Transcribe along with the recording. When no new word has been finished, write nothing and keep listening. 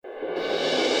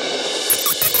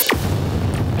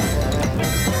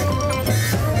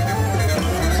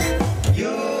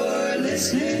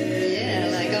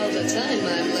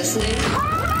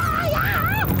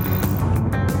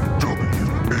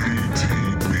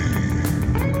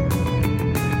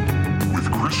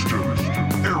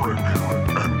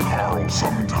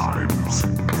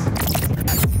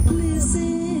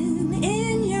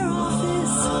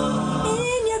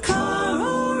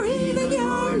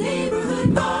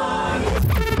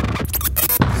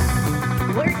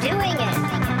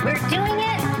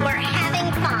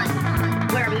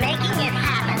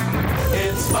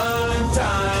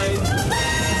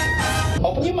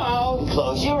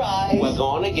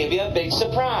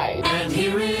prize. And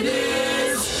here it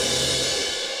is.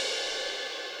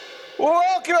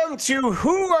 Welcome to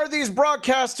Who Are These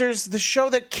Broadcasters, the show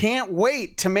that can't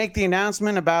wait to make the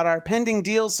announcement about our pending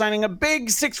deal, signing a big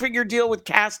six-figure deal with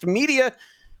Cast Media.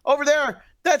 Over there,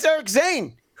 that's Eric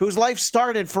Zane, whose life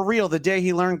started for real the day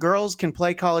he learned girls can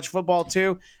play college football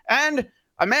too, and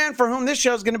a man for whom this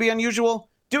show is going to be unusual,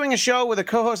 doing a show with a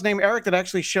co-host named Eric that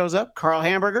actually shows up, Carl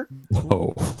Hamburger.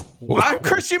 Whoa. I'm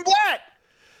Christian Blatt.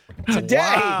 Today,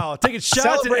 wow, taking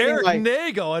shots at Eric my...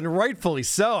 Nagel, and rightfully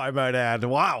so, I might add.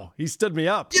 Wow, he stood me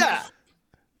up.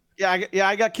 Yeah,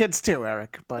 I got kids too,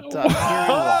 Eric. But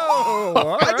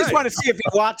I just want to see if he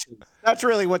watches. That's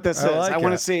really what this is. I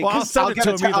want to see. Well, I'll send it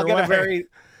to him either way.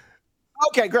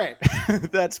 Okay, great.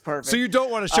 That's perfect. So you don't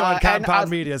want to show on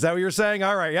Compound Media? Is that what you're saying?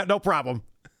 All right, yeah, no problem.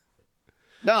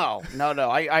 No.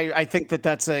 I think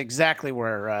that's exactly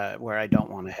where I don't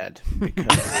want to head,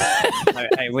 because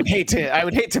I would hate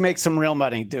to make some real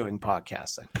money doing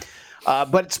podcasting.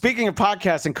 But speaking of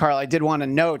podcasting, Carl, I did want to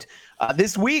note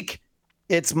this week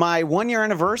it's my 1-year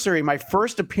anniversary, my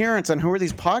first appearance on Who Are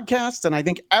These Podcasts, and I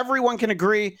think everyone can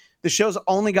agree the show's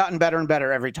only gotten better and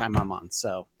better every time I'm on.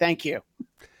 So thank you.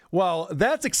 Well,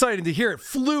 that's exciting to hear. It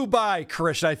flew by,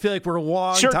 Christian. I feel like we're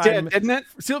didn't it?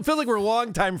 Feels like we're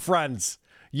longtime friends,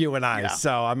 you and I. Yeah.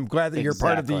 So I'm glad that you're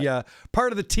part of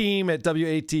the team at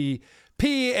WATP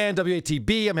and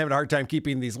WATB. I'm having a hard time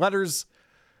keeping these letters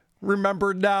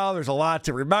remembered now. There's a lot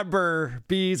to remember.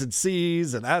 B's and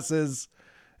C's and S's.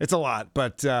 It's a lot,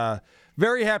 but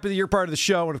very happy that you're part of the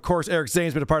show. And of course, Eric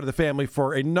Zane's been a part of the family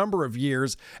for a number of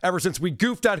years, ever since we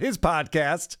goofed out his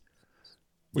podcast.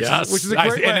 Which is a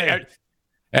great way.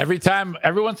 Every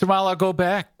once in a while, I'll go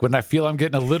back when I feel I'm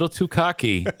getting a little too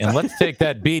cocky, and let's take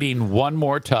that beating one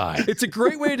more time. It's a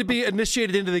great way to be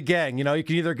initiated into the gang. You know, you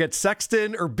can either get sexed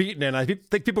in or beaten in. I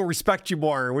think people respect you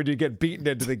more when you get beaten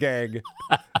into the gang.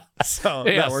 So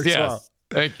that works well.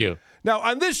 Thank you. Now,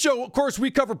 on this show, of course, we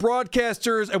cover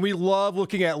broadcasters, and we love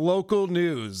looking at local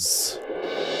news.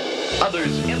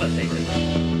 Others imitate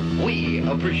it. We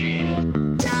appreciate it.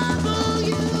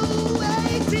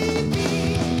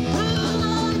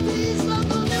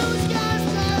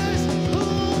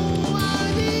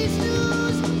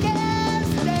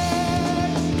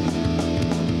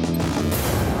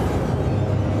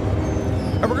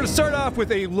 And we're going to start off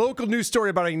with a local news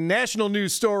story about a national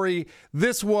news story.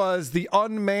 This was the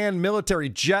unmanned military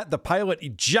jet. The pilot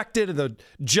ejected, and the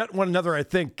jet went another, I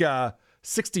think,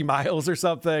 60 miles or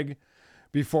something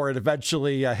before it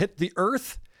eventually hit the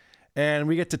earth. And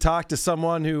we get to talk to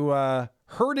someone who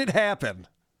heard it happen.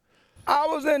 I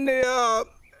was in the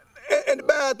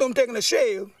bathroom taking a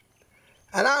shave,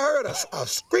 and I heard a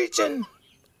screeching,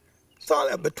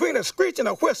 between a screech and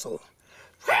a whistle.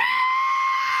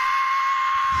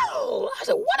 I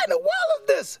said, what in the world is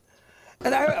this?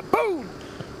 And I heard a boom.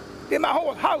 Then my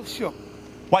whole house shook.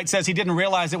 White says he didn't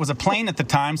realize it was a plane at the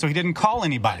time, so he didn't call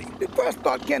anybody. The first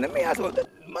thought came to me, I said,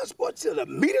 must a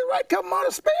meteorite come out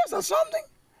of space or something?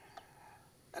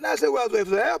 And I said, well, if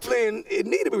it's an airplane, it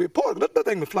needed to be reported. That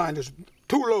thing was flying just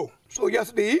too low. So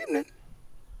yesterday evening,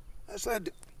 I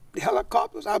said, the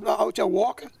helicopters, I was out there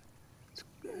walking,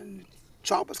 and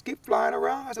choppers keep flying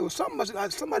around. I said, well,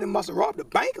 somebody must have robbed a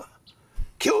bank or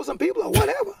killed some people or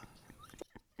whatever.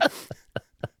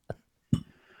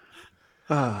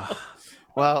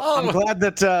 I'm glad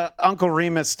that Uncle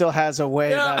Remus still has a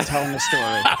way of telling the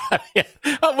story.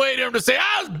 I'm waiting for him to say,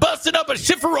 I was busting up a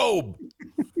chifferobe.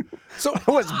 So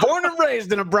I was born and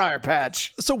raised in a briar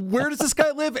patch. So where does this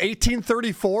guy live?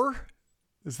 1834?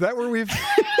 Is that where we've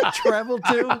traveled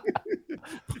to?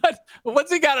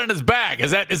 What's he got on his back? Is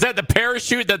that the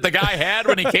parachute that the guy had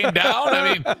when he came down?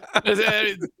 I mean,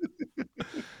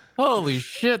 holy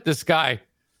shit, this guy.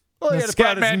 Well,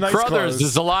 Scatman Crothers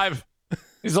is alive.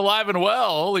 He's alive and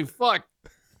well. Holy fuck.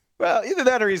 Well, either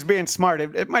that or he's being smart.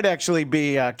 It might actually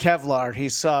be Kevlar. He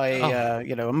saw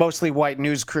a mostly white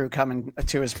news crew coming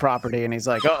to his property, and he's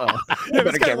like, "Uh-oh,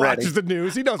 better get ready." Watches the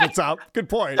news. He knows what's up. Good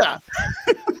point. Yeah.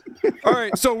 All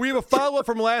right, so we have a follow-up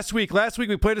from last week. Last week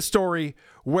we played a story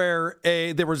where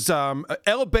there was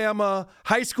Alabama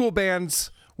high school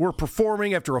bands were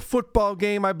performing after a football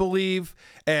game, I believe,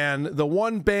 and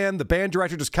the band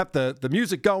director just kept the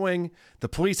music going. The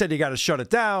police said you got to shut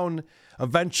it down.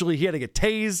 Eventually, he had to get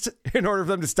tased in order for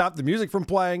them to stop the music from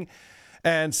playing.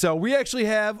 And so we actually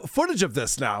have footage of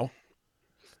this now.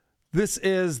 This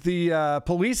is the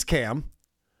police cam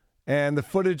and the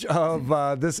footage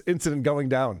of this incident going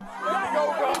down.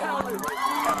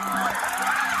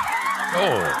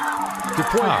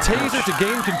 Deployed taser to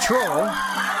gain control.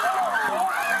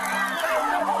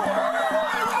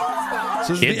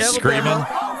 So kids screaming.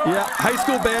 Yeah, high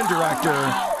school band director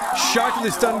shot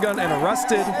with a stun gun and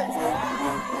arrested.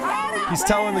 He's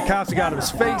telling the cops he got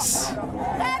his face.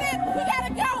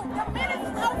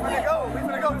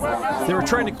 They were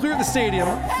trying to clear the stadium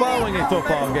following a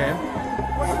football game.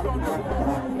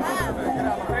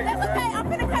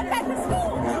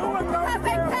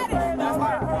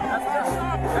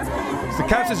 The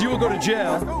cop says, "You will go to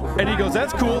jail." And he goes,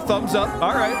 "That's cool, thumbs up.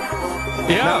 All right."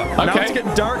 Yeah, Now it's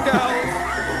getting dark out.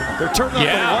 They're turning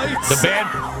off the lights. The band,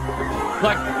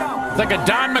 like a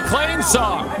Don McLean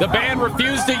song. The band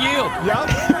refused to yield. Yep.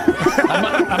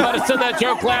 I might have said that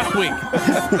joke last week.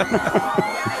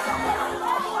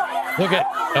 Look at,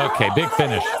 okay, big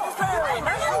finish.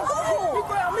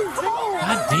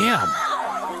 God damn.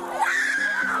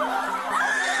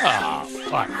 Oh,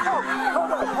 fuck.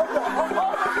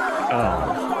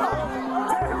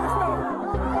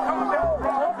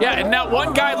 Yeah, and that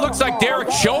one guy looks like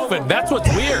Derek Chauvin. That's what's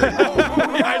weird.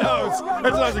 Yeah, I know.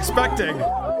 That's what I was expecting.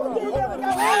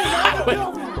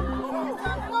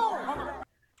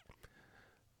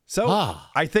 So,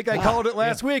 I think I called it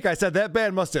last week. I said that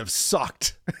band must have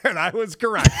sucked, and I was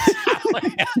correct.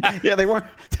 Yeah, they weren't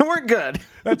good.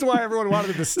 That's why everyone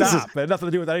wanted them to stop. It had nothing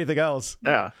to do with anything else.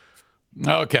 Yeah.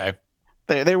 Okay.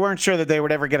 They weren't sure that they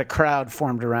would ever get a crowd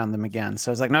formed around them again.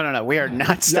 So it's like, no, we are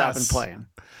not stopping playing.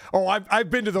 Oh, I've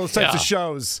been to those types of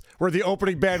shows where the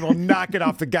opening band will not get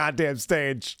off the goddamn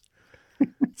stage.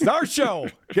 It's our show.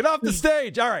 Get off the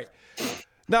stage. All right.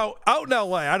 Now, out in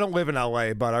L.A., I don't live in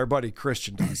L.A., but our buddy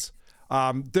Christian does.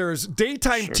 There's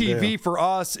daytime TV for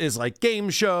us is like game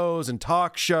shows and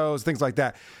talk shows, things like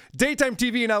that. Daytime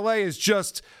TV in L.A. is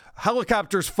just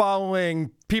helicopters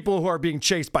following people who are being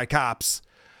chased by cops,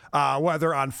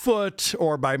 whether on foot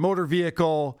or by motor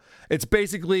vehicle. It's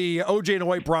basically OJ and a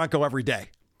white Bronco every day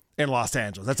in Los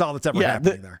Angeles. That's all that's ever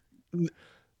happening there.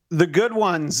 The good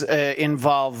ones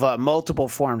involve multiple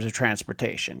forms of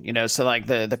transportation, so like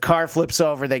the car flips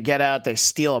over, they get out, they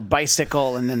steal a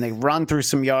bicycle, and then they run through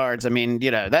some yards. I mean,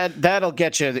 that'll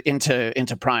get you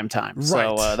into prime time.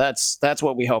 Right. So that's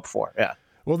what we hope for. Yeah.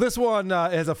 Well, this one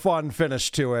has a fun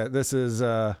finish to it. This is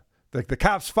the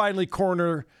cops finally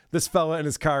corner this fella in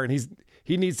his car, and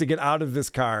he needs to get out of this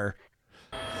car.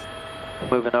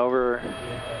 Moving over.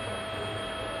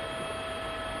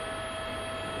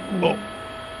 Oh.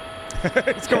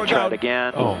 It's going down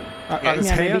again. Oh, on his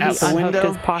hand, out the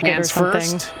window, his pocket hands or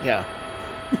something. first. Yeah.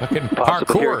 Fucking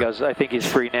Possibly. Here parkour. he goes. I think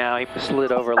he's free now. He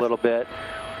slid over a little bit.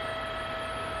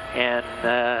 And,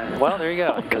 well, there you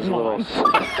go. Goes a little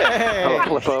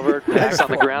flip over, back on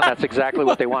the ground. That's exactly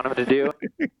what they want him to do.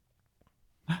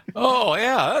 Oh,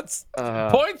 yeah. That's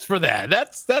points for that.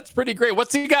 That's pretty great.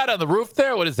 What's he got on the roof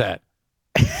there? What is that?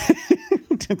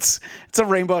 It's a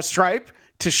rainbow stripe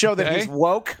to show that he's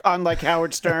woke, unlike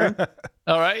Howard Stern.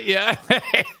 All right, yeah.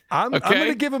 I'm going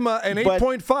to give him an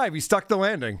 8.5. He stuck the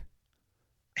landing.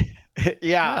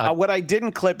 Yeah. What I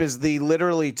didn't clip is the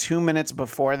literally 2 minutes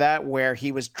before that where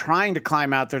he was trying to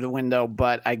climb out through the window,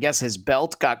 but I guess his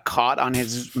belt got caught on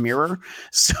his mirror,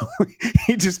 so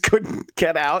he just couldn't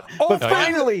get out. But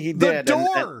finally he did. The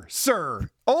door, sir.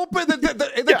 Open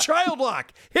the child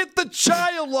lock. Hit the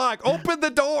child lock. Open the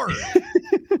door.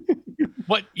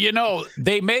 But,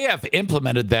 they may have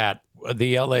implemented that,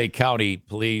 the L.A. County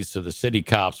Police or the city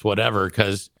cops, whatever,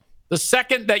 because the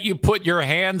second that you put your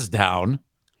hands down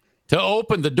to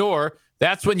open the door,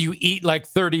 that's when you eat like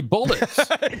 30 bullets.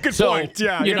 Good point.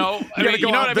 Yeah. You know what I mean?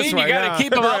 You got to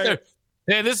keep them out there.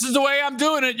 Hey, this is the way I'm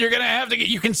doing it. You're going to have to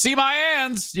you can see my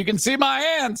hands. You can see my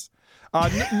hands.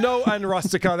 No, and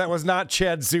Rustica, that was not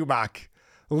Chad Zumock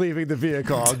leaving the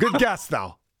vehicle. Good guess,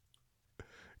 though.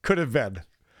 Could have been.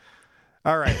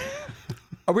 All right.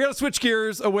 We got to switch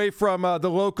gears away from the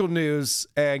local news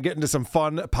and get into some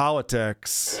fun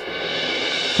politics.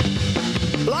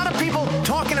 A lot of people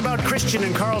talking about Christian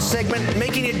and Carl's segment,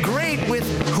 making it great with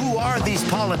Who Are These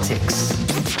Politics?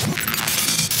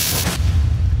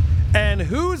 And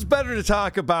who's better to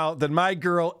talk about than my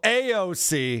girl,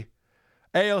 AOC?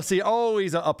 AOC,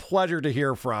 always a pleasure to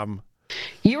hear from.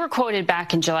 You were quoted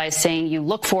back in July saying you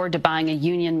look forward to buying a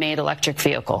union-made electric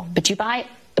vehicle, but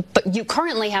you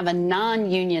currently have a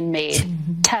non-union-made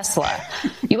Tesla.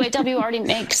 UAW already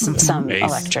makes some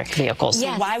electric vehicles.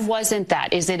 Yes. Why wasn't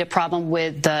that? Is it a problem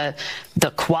with the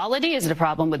quality? Is it a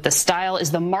problem with the style?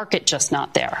 Is the market just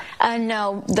not there?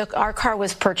 No, our car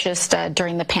was purchased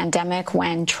during the pandemic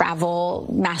when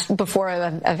before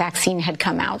a vaccine had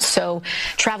come out. So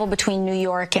travel between New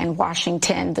York and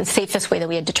Washington, the safest way that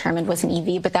we had determined was an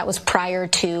EV, but that was prior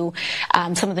to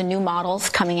some of the new models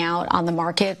coming out on the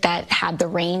market that had the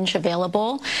range bunch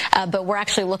available, but we're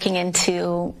actually looking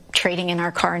into trading in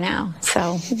our car now.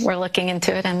 So we're looking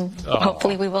into it, and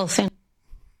hopefully we will soon.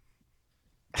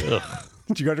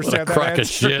 Did you understand that crock answer? Of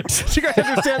shit. Did you guys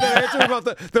understand that answer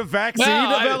about the vaccine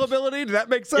availability? Did that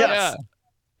make sense?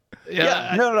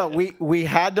 Yeah. No. We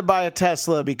had to buy a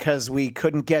Tesla because we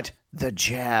couldn't get the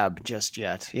jab just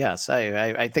yet. Yes,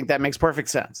 I think that makes perfect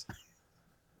sense.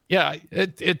 Yeah,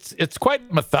 it's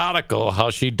quite methodical how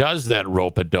she does that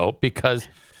rope-a-dope, because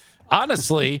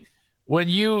honestly, when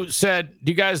you said,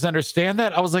 do you guys understand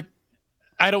that? I was like,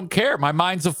 I don't care. My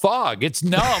mind's a fog. It's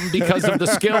numb because of the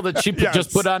skill that she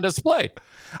just put on display.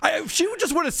 She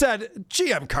just would have said,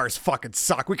 GM cars fucking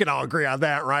suck. We can all agree on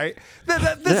that, right? This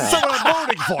is someone I'm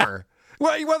voting for.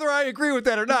 Well, whether I agree with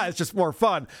that or not, it's just more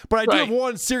fun. But I do have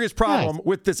one serious problem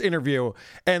with this interview,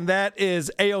 and that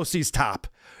is AOC's top.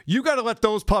 You got to let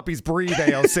those puppies breathe,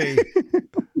 AOC.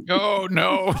 Oh,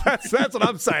 no. That's what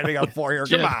I'm signing up for here.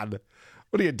 Come on.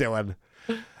 What are you doing?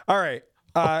 All right.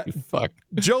 Fuck.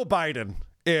 Joe Biden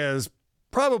is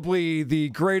probably the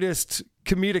greatest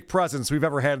comedic presence we've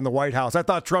ever had in the White House. I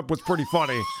thought Trump was pretty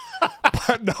funny,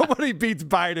 but nobody beats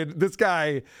Biden. This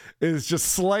guy is just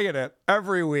slaying it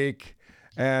every week,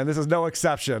 and this is no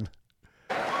exception.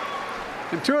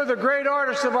 And two of the great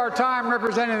artists of our time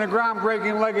representing the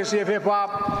groundbreaking legacy of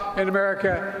hip-hop in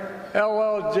America,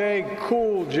 LL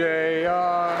Cool J.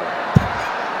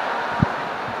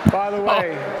 By the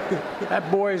way,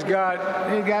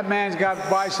 that man's got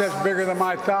biceps bigger than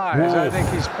my thighs. I think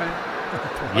he's been...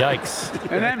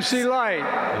 Yikes. And MC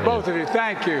Light, both of you,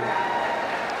 thank you.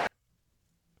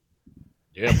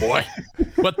 Yeah, boy.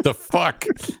 What the fuck?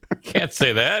 Can't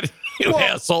say that, you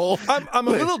asshole. I'm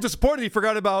a little disappointed he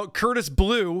forgot about Curtis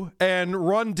Blue and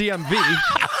Run DMV.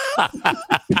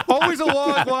 Always a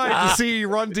long line to see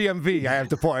Run DMV, I have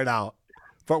to point out,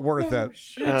 but worth it.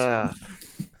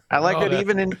 I like that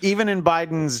even in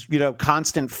Biden's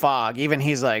constant fog, even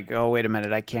he's like, oh wait a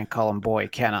minute, I can't call him boy,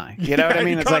 can I? You know what I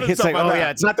mean? It's like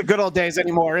it's not the good old days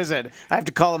anymore, is it? I have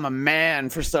to call him a man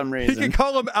for some reason. He can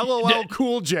call him LOL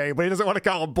Cool J, but he doesn't want to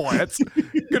call him boy. That's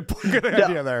good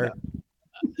idea there.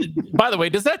 By the way,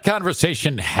 does that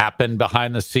conversation happen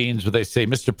behind the scenes where they say,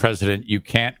 Mr. President, you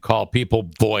can't call people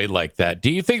boy like that?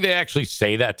 Do you think they actually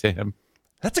say that to him?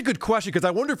 That's a good question, because I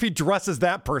wonder if he dresses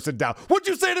that person down. What'd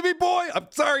you say to me, boy? I'm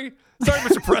sorry. Sorry,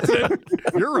 Mr. President.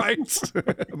 You're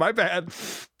right. My bad.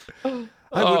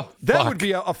 That would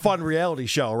be a fun reality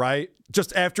show, right?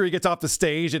 Just after he gets off the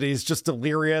stage and he's just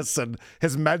delirious and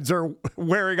his meds are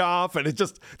wearing off and it's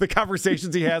just the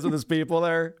conversations he has with his people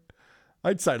there.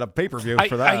 I'd sign up pay-per-view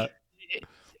for that.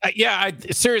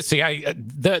 Seriously,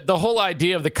 the whole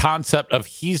idea of the concept of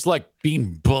he's like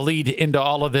being bullied into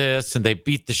all of this and they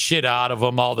beat the shit out of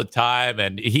him all the time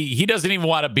and he doesn't even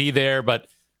want to be there, but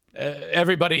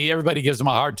everybody gives him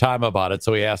a hard time about it,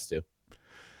 so he has to.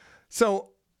 So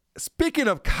speaking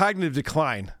of cognitive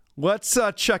decline, let's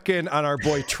check in on our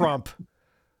boy Trump,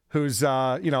 who's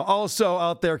also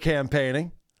out there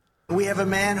campaigning. We have a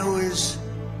man who is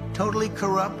totally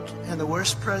corrupt and the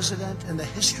worst president in the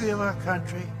history of our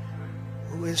country,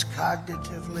 who is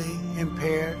cognitively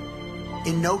impaired,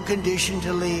 in no condition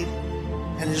to lead,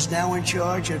 and is now in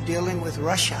charge of dealing with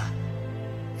Russia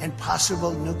and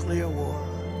possible nuclear war.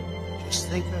 Just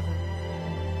think of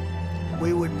it.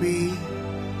 We would be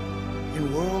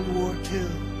in World War II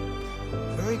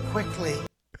very quickly.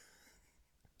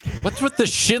 What's with the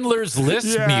Schindler's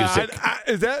List music?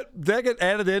 Is that get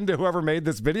added into whoever made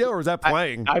this video, or is that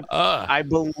playing? I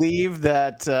believe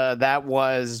that that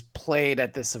was played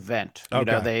at this event.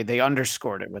 They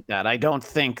underscored it with that. I don't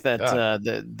think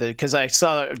that because I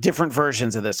saw different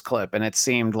versions of this clip, and it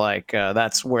seemed like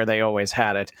that's where they always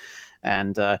had it.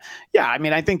 And I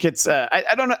think it's I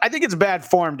don't know. I think it's bad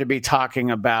form to be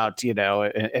talking about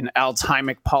an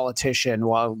Alzheimer's politician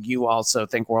while you also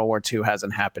think World War II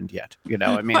hasn't happened yet.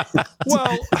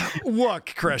 Well,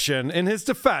 look, Christian. In his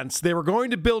defense, they were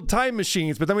going to build time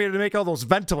machines, but then we had to make all those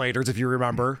ventilators, if you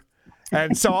remember.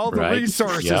 And so all the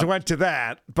resources went to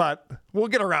that. But we'll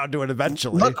get around to it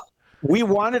eventually. Look, we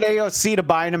wanted AOC to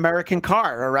buy an American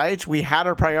car, all right? We had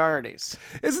our priorities.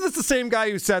 Isn't this the same guy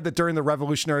who said that during the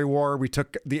Revolutionary War we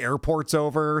took the airports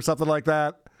over or something like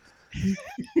that?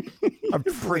 I'm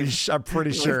pretty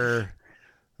sure it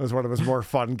was one of his more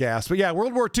fun gasps. But yeah,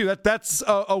 World War II, that's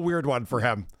a weird one for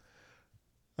him.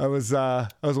 I was a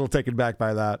little taken back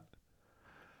by that.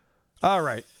 All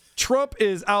right. Trump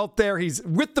is out there. He's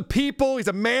with the people. He's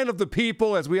a man of the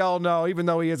people, as we all know, even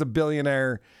though he is a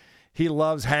billionaire. He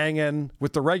loves hanging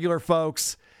with the regular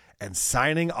folks and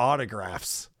signing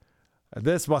autographs.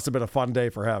 This must have been a fun day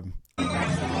for him.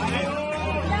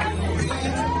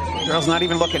 Girl's not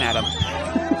even looking at him.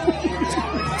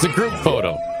 It's a group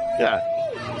photo. Yeah.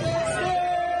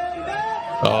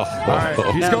 All right,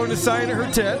 he's going to sign her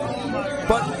tit,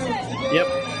 but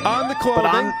on the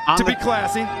clothing to be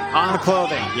classy. On the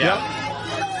clothing, yep.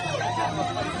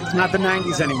 It's not the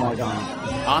 90s anymore, Donald.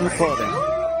 On the clothing.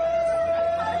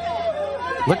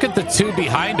 Look at the two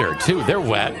behind her, too. They're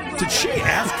wet. Did she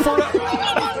ask for it?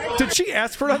 Did she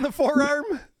ask for it on the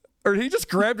forearm? Or he just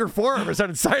grabbed her forearm and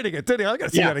started signing it, didn't he? I got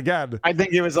to see that again. I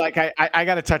think it was like, I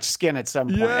got to touch skin at some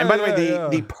point. Yeah, and by the way,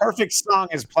 the perfect song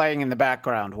is playing in the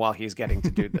background while he's getting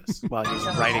to do this, while he's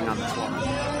writing on this woman.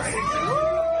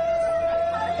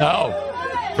 Oh,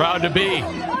 proud to be.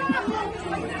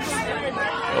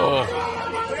 Oh.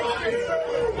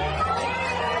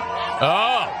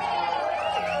 Oh.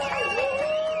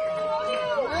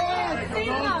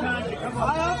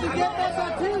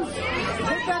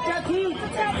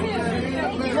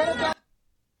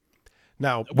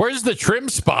 Now, where's the trim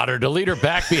spotter to lead her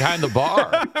back behind the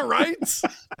bar? Right?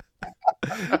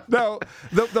 No,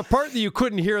 the part that you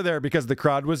couldn't hear there because the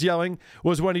crowd was yelling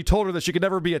was when he told her that she could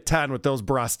never be a 10 with those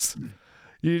breasts.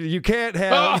 You can't be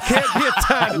a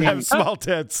 10 and have small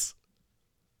tits.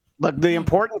 Look, the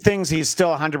important things he's still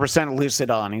 100%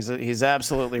 lucid on. He's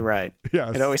absolutely right.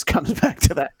 Yes. It always comes back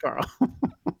to that, Carl.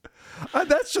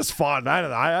 That's just fun. I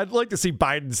don't know. I'd like to see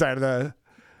Biden's side of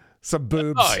some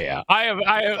boobs. Oh yeah, I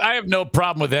have no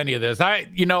problem with any of this. If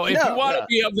you want to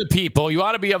be of the people, you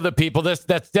ought to be of the people. That's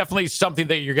definitely something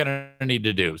that you're going to need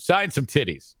to do. Sign some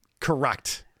titties.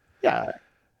 Correct. Yeah.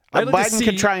 I'd like Biden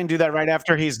could try and do that right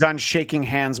after he's done shaking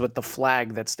hands with the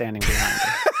flag that's standing behind him.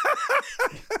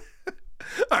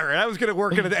 All right, I was going to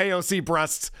work into the AOC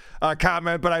breast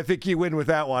comment, but I think you win with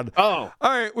that one. Oh, all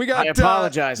right, we got. I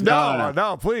apologize.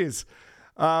 No, please.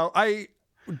 We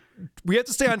have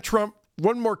to stay on Trump.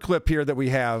 One more clip here that we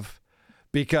have,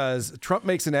 because Trump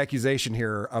makes an accusation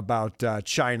here about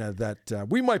China that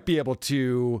we might be able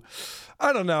to,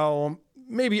 I don't know,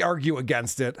 maybe argue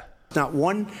against it. Not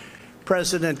one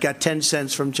president got 10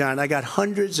 cents from China. I got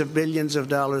hundreds of billions of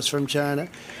dollars from China.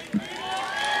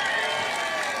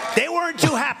 They weren't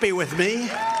too happy with me,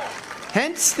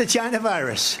 hence the China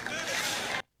virus.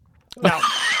 Now,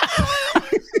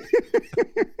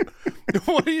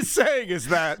 what he's saying is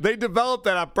that they developed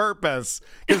that on purpose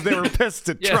because they were pissed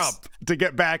at Trump to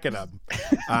get back at him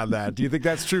on that. Do you think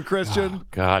that's true, Christian? Oh,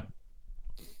 God.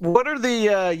 What are the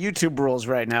YouTube rules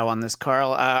right now on this,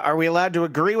 Carl? Are we allowed to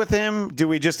agree with him? Do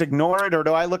we just ignore it? Or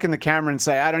do I look in the camera and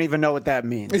say, I don't even know what that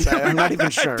means? I'm not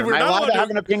even sure. Am I allowed to have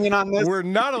an opinion on this? We're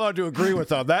not allowed to agree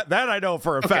with him. That I know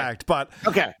for a fact. But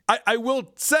I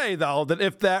will say, though, that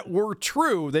if that were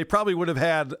true, they probably would have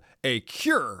had a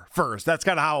cure first. That's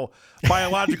kind of how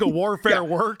biological warfare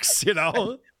works, you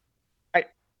know?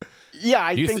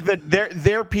 I think that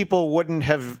their people wouldn't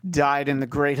have died in the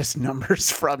greatest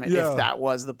numbers from it if that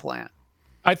was the plan.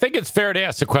 I think it's fair to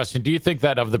ask the question, do you think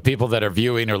that of the people that are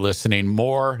viewing or listening,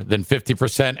 more than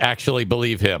 50% actually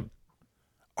believe him?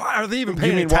 Are they even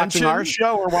paying attention? Watching our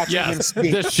show or watching him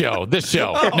speak? This show. This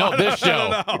show. This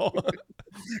show.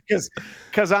 Because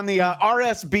on the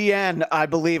RSBN, I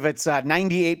believe it's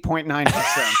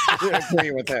 98.9%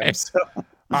 agree with him. So. All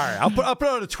right, I'll put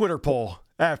out a Twitter poll.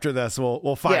 After this,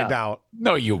 we'll find out.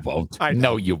 No, you won't. I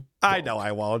know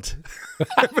I won't.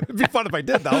 It'd be fun if I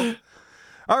did, though.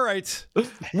 All right.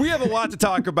 We have a lot to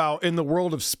talk about in the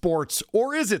world of sports.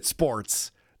 Or is it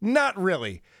sports? Not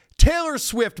really. Taylor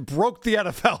Swift broke the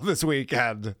NFL this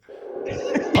weekend.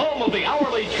 Home of the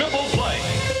hourly triple play.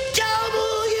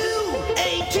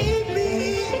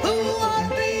 W-A-T-B. Who are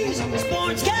these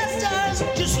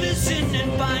sportscasters? Just listen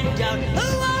and find out.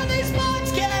 Who are these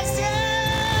sportscasters?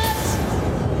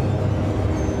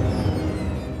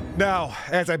 Now,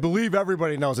 as I believe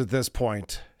everybody knows at this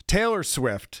point, Taylor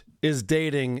Swift is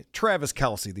dating Travis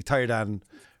Kelce, the tight end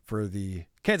for the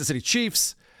Kansas City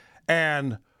Chiefs.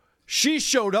 And she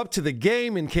showed up to the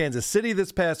game in Kansas City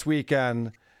this past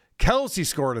weekend. Kelce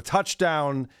scored a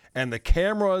touchdown, and the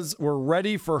cameras were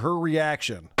ready for her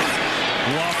reaction.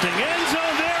 Lofting end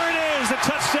zone, there it is, a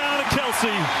touchdown to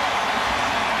Kelce.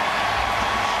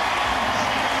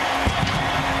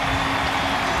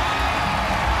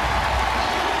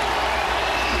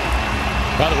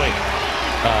 By the way,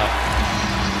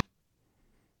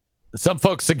 some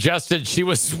folks suggested she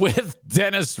was with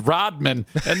Dennis Rodman,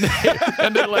 and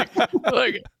they're like,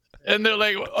 oh,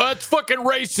 that's fucking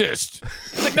racist.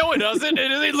 It's like, no, it doesn't.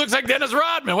 It looks like Dennis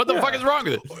Rodman. What the fuck is wrong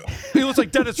with it? He looks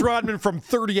like Dennis Rodman from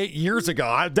 38 years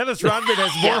ago. Dennis Rodman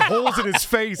has more holes in his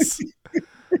face.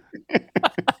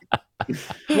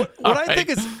 What I think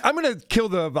is, I'm going to kill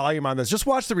the volume on this. Just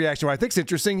watch the reaction. What I think is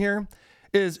interesting here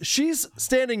is she's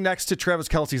standing next to Travis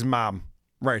Kelce's mom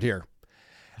right here.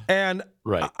 And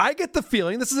Right. I get the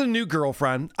feeling, this is a new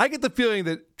girlfriend, I get the feeling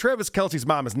that Travis Kelce's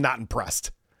mom is not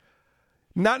impressed.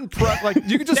 Not impressed. Like,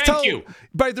 you can just tell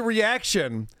by the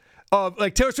reaction of,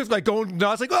 like, Taylor Swift, like, going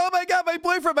nuts, like, oh, my God, my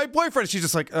boyfriend. She's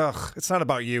just like, ugh, it's not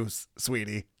about you,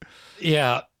 sweetie.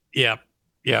 Yeah.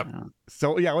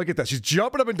 So, yeah, look at that. She's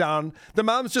jumping up and down. The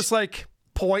mom's just, like,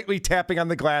 politely tapping on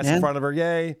the glass in front of her.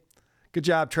 Yay. Good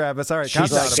job, Travis. All right,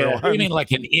 She's screaming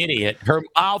like an idiot. Her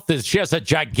mouth she has a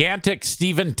gigantic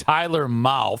Steven Tyler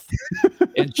mouth.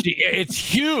 And it's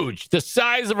huge. The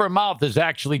size of her mouth is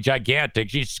actually gigantic.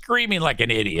 She's screaming like an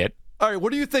idiot. All right,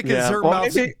 what do you think is her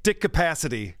mouth's dick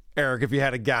capacity, Eric, if you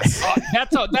had a guess?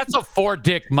 That's a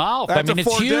 4-dick mouth.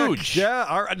 It's huge.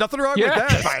 Yeah, nothing wrong with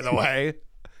that, by the way.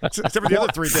 Except for the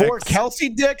other 3 dicks. 4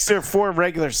 Kelce dicks or 4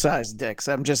 regular-sized dicks?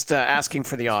 I'm just asking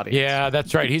for the audience. Yeah,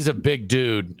 that's right. He's a big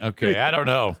dude. Okay, I don't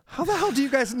know. How the hell do you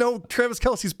guys know Travis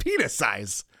Kelce's penis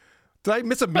size? Did I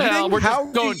miss a meeting? Well,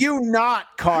 how do you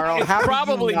not, Carl? How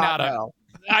probably do you not know?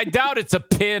 I doubt it's a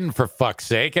pin, for fuck's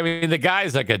sake. I mean, the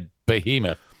guy's like a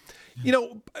behemoth. You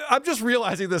know, I'm just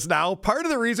realizing this now. Part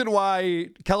of the reason why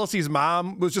Kelce's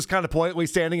mom was just kind of politely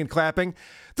standing and clapping,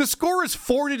 the score is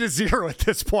 40-0 at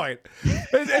this point.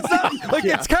 It's not like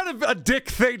it's kind of a dick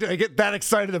thing to get that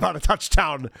excited about a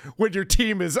touchdown when your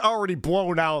team is already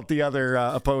blown out the other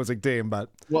opposing team. But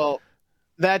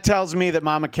that tells me that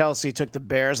Mama Kelce took the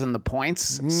Bears and the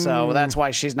points, so that's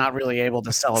why she's not really able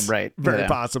to celebrate. Very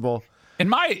possible. In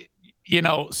my,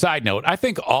 side note, I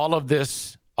think all of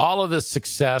this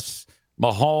success,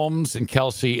 Mahomes and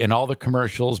Kelce and all the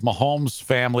commercials, Mahomes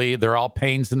family, they're all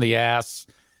pains in the ass.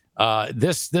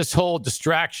 This whole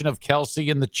distraction of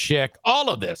Kelce and the chick, all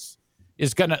of this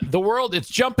is it's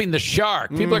jumping the shark.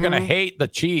 People are going to hate the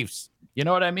Chiefs. You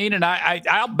know what I mean? And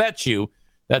I'll bet you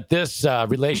that this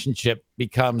relationship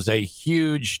becomes a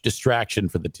huge distraction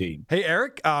for the team. Hey,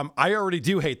 Eric, I already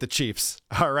do hate the Chiefs.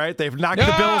 All right. They've knocked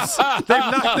the Bills. They've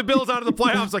knocked the Bills out of the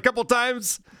playoffs a couple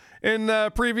times in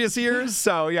previous years.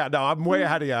 So, yeah, no, I'm way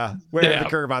ahead of you. Way ahead of the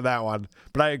curve on that one.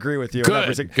 But I agree with you.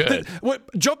 Good.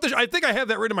 I think I have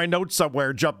that written in my notes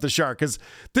somewhere, jump the shark, because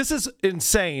this is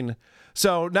insane.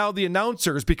 So now the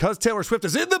announcers, because Taylor Swift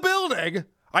is in the building,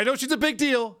 I know she's a big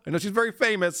deal. I know she's very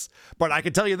famous. But I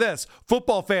can tell you this,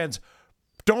 football fans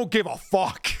don't give a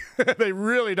fuck. They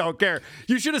really don't care.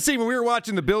 You should have seen when we were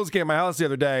watching the Bills game at my house the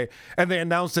other day and they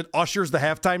announced that Usher's the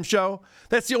halftime show.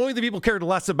 That's the only thing people cared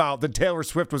less about than Taylor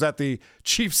Swift was at the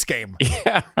Chiefs game.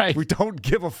 Yeah, right. We don't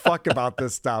give a fuck about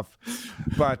this stuff.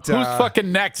 But who's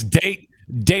fucking next?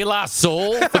 De La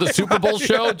Soul for the Super Bowl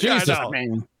show? Jesus. I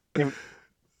mean, at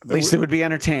least it would be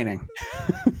entertaining.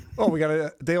 Oh, we got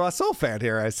a De La Soul fan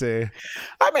here, I see.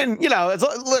 I mean,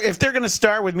 look, if they're going to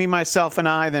start with Me, Myself, and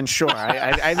I, then sure. I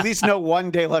at least know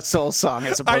one De La Soul song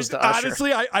as opposed to Usher.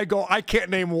 Honestly, I can't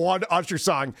name one Usher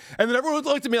song. And then everyone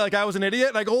looked at me like I was an idiot.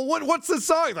 And I go, well, what's the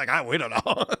song? He's like, we don't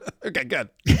know. Okay, good.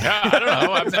 Yeah, I don't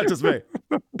know. That's just me.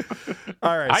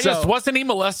 All right. Wasn't he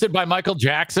molested by Michael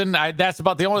Jackson? That's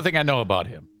about the only thing I know about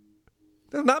him.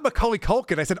 Not Macaulay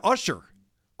Culkin. I said Usher.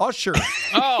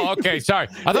 Oh, okay. Sorry.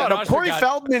 I thought Corey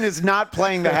Feldman is not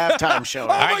playing the halftime show.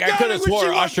 I could have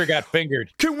swore Usher got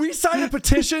fingered. Can we sign a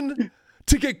petition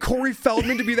to get Corey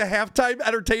Feldman to be the halftime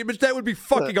entertainment? That would be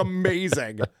fucking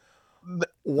amazing.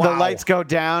 Wow. The lights go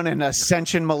down and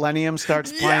Ascension Millennium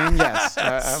starts playing. Yes,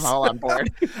 I'm all on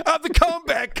board. I'm the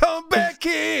comeback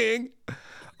king.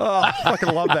 Oh, I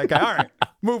fucking love that guy. All right,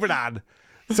 moving on.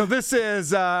 So this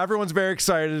is, everyone's very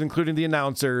excited, including the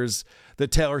announcers,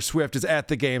 that Taylor Swift is at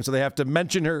the game. So they have to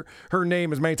mention her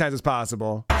name as many times as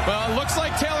possible. Well, it looks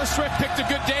like Taylor Swift picked a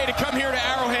good day to come here to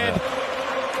Arrowhead.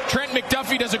 Trent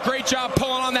McDuffie does a great job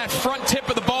pulling on that front tip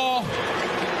of the ball.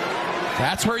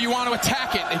 That's where you want to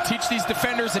attack it. They teach these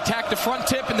defenders attack the front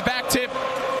tip and the back tip.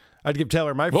 I'd give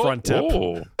Taylor my front tip.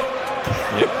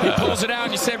 Yeah. He pulls it out,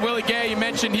 and you said Willie Gay. You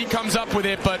mentioned he comes up with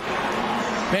it, but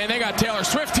man, they got Taylor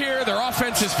Swift here. Their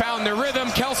offense has found their rhythm.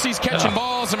 Kelsey's catching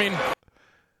balls. I mean,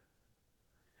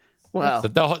 well,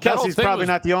 Kelsey's probably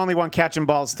not the only one catching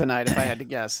balls tonight, if I had to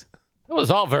guess. It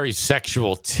was all very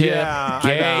sexual. Tip,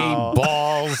 gay,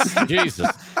 balls.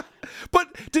 Jesus.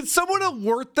 But did someone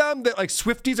alert them that like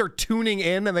Swifties are tuning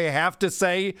in and they have to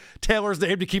say Taylor's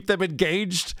name to keep them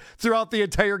engaged throughout the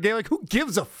entire game? Like, who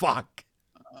gives a fuck?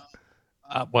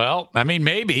 Well, I mean,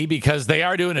 maybe because they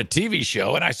are doing a TV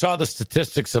show, and I saw the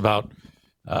statistics about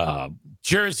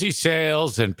jersey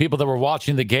sales and people that were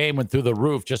watching the game went through the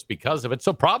roof just because of it.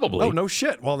 So probably. Oh, no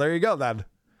shit. Well, there you go then.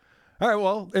 All right.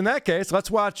 Well, in that case,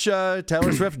 let's watch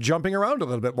Taylor Swift jumping around a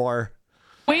little bit more.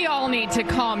 We all need to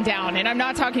calm down, and I'm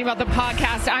not talking about the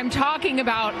podcast. I'm talking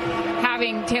about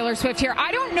having Taylor Swift here.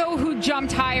 I don't know who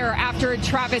jumped higher after a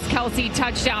Travis Kelce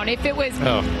touchdown, if it was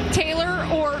Taylor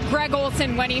or Greg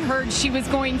Olsen when he heard she was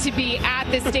going to be at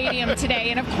the stadium today.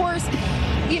 And, of course,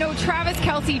 you know, Travis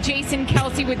Kelce, Jason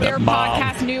Kelce with their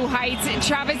podcast, New Heights.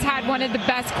 Travis had one of the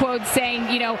best quotes saying,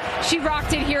 you know, she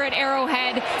rocked it here at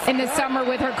Arrowhead in the summer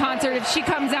with her concert. If she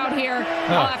comes out here,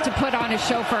 I'll have to put on a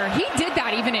chauffeur. He did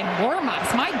that even in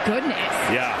warm-ups. My goodness.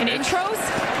 Yeah. In intros?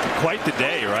 Quite the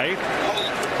day, right?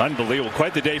 Unbelievable.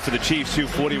 Quite the day for the Chiefs, who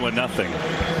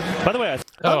 41-0. By the way,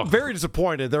 I'm very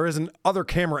disappointed there isn't other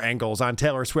camera angles on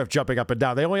Taylor Swift jumping up and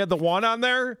down. They only had the one on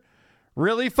there?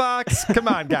 Really, Fox? Come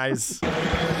on, guys.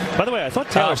 By the way, I thought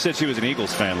Taylor said she was an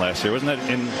Eagles fan last year. Wasn't that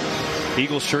in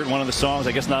Eagles shirt in one of the songs?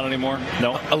 I guess not anymore.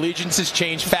 No. Allegiances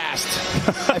change fast.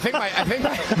 I think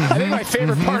my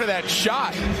favorite part of that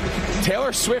shot,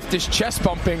 Taylor Swift is chest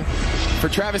bumping for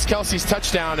Travis Kelce's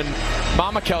touchdown, and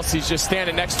Mama Kelce's just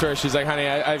standing next to her. She's like, honey,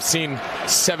 I've seen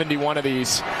 71 of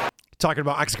these. Talking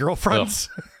about ex-girlfriends.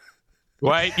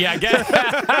 Right? Yeah, can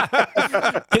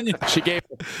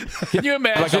you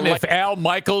imagine if Al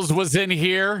Michaels was in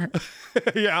here?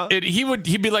 Yeah.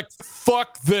 He'd be like,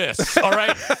 fuck this. All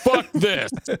right? Fuck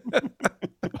this.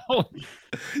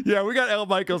 Yeah, we got Al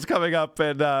Michaels coming up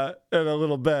in a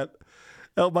little bit.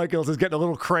 Al Michaels is getting a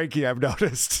little cranky, I've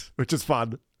noticed, which is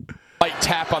fun. Light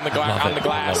tap on the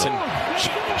glass,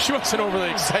 and she wasn't overly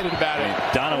excited about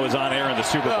it. Donna was on air in the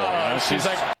Super Bowl. She's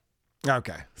like,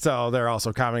 okay, so they're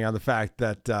also commenting on the fact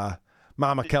that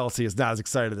Mama Kelce is not as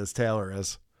excited as Taylor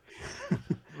is.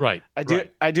 Right.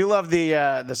 I do love the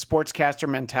sportscaster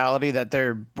mentality that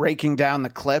they're breaking down the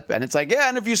clip, and it's like, yeah,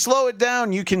 and if you slow it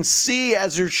down, you can see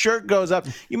as her shirt goes up,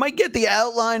 you might get the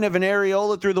outline of an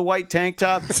areola through the white tank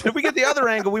top. If we get the other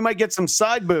angle, we might get some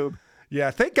side boob. Yeah,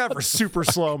 thank God for super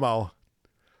slow-mo.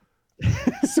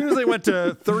 As soon as they went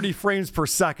to 30 frames per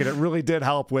second, it really did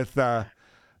help with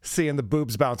seeing the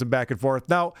boobs bouncing back and forth.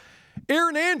 Now,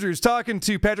 Aaron Andrews talking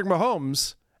to Patrick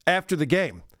Mahomes after the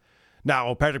game.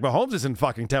 Now, Patrick Mahomes isn't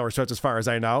fucking Taylor Swift as far as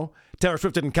I know. Taylor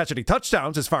Swift didn't catch any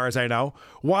touchdowns as far as I know.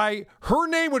 Why her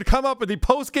name would come up in the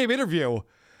post-game interview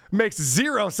makes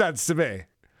zero sense to me.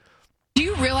 Do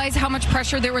you realize how much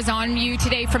pressure there was on you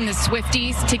today from the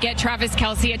Swifties to get Travis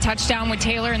Kelce a touchdown with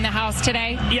Taylor in the house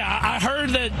today? Yeah, I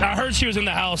heard she was in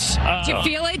the house. Did you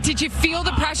feel it? Did you feel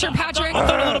the pressure, Patrick? I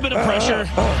felt a little bit of pressure,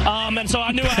 and so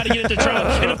I knew I had to get it to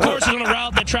Travis. And of course, it's on a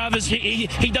route that Travis he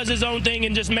does his own thing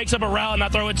and just makes up a route, and I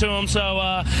throw it to him. So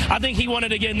I think he wanted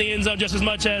to get in the end zone just as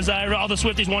much as all the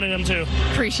Swifties wanted him to.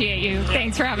 Appreciate you.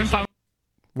 Thanks for having fun.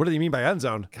 What do you mean by end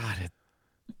zone?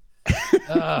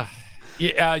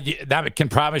 Yeah, that can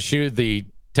promise you the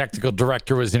technical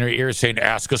director was in her ear saying,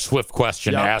 "Ask a Swift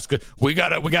question. Yep. We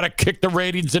gotta kick the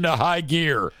ratings into high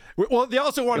gear." Well, they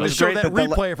also wanted to show that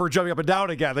replay of her jumping up and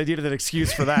down again. They needed an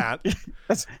excuse for that.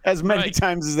 as many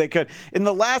times as they could. In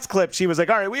the last clip, she was like,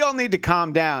 all right, we all need to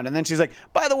calm down. And then she's like,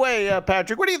 by the way,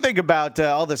 Patrick, what do you think about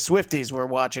all the Swifties we're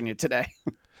watching you today?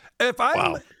 If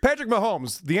I'm Patrick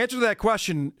Mahomes, the answer to that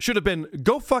question should have been,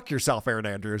 go fuck yourself, Aaron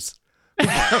Andrews.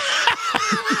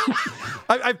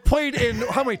 I've played in,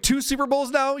 how many, 2 Super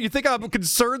Bowls now? You think I'm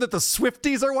concerned that the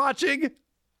Swifties are watching? Are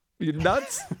you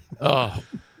nuts? Oh,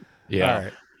 yeah. All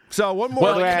right. So one more.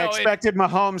 Well, I expected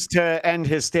Mahomes to end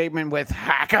his statement with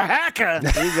hacka.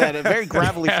 He's got a very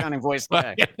gravelly sounding voice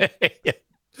today.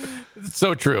 It's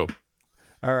so true.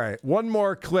 All right. One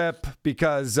more clip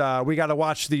because we got to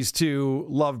watch these two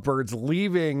lovebirds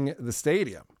leaving the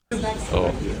stadium.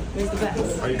 Oh. Look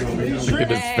at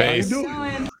his face.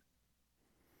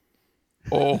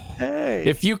 Oh, hey.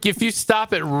 If you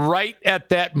stop it right at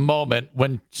that moment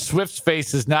when Swift's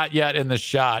face is not yet in the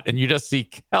shot and you just see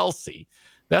Kelce,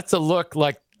 that's a look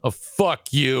like a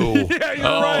fuck you. Yeah, you're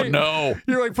right. Oh, no.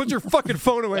 You're like, put your fucking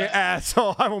phone away,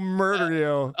 asshole. I will murder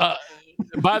you.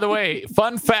 By the way,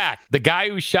 fun fact, the guy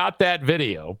who shot that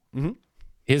video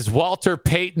is Walter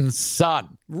Payton's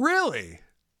son. Really?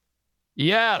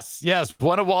 Yes.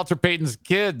 One of Walter Payton's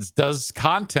kids does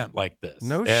content like this.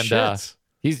 No shit.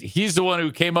 He's the one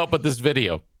who came up with this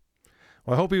video.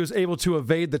 Well, I hope he was able to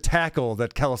evade the tackle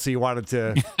that Kelce wanted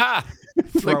to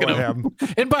throw at him.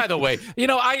 And by the way,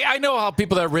 I know how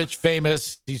people that are rich,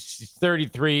 famous, he's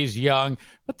 33, he's young,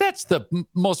 but that's the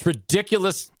most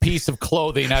ridiculous piece of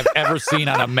clothing I've ever seen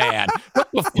on a man.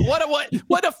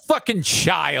 What a fucking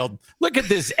child. Look at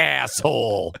this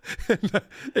asshole.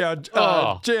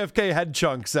 JFK Head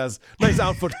Chunk says, nice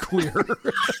outfit, queer.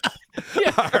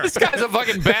 Yeah, this guy's a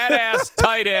fucking badass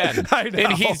tight end. I know.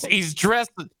 And he's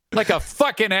dressed like a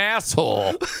fucking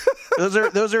asshole.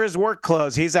 Those are his work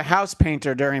clothes. He's a house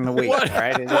painter during the week,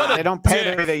 right? They don't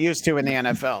pay the way they used to in the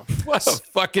NFL. What a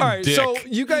fucking All right, dick. so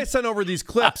you guys sent over these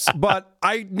clips, but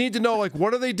I need to know, like,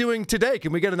 what are they doing today?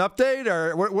 Can we get an update?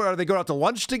 Or what, are they going out to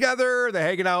lunch together? Are they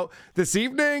hanging out this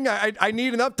evening? I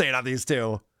need an update on these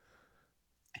two.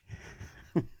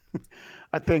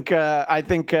 I think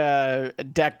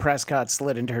Dak Prescott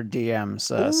slid into her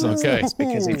DMs. Okay.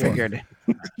 Because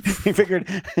he figured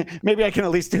maybe I can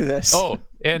at least do this. Oh,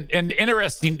 and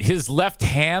interesting, his left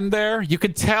hand there, you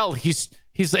can tell he's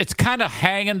it's kind of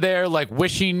hanging there, like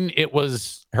wishing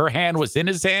her hand was in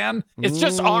his hand. It's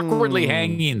just awkwardly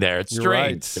hanging there. It's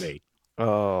strange to me.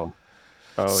 Oh,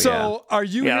 so are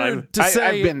you here to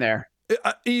say? I've been there.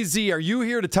 EZ, are you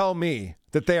here to tell me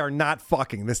that they are not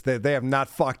fucking this? They have not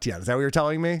fucked yet. Is that what you're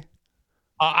telling me?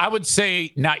 I would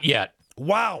say not yet.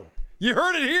 Wow, you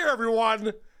heard it here,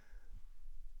 everyone.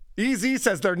 EZ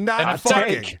says they're not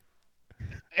fucking.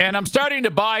 And I'm starting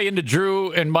to buy into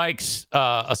Drew and Mike's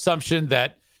assumption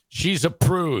that she's a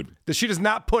prude. That she does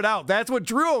not put out. That's what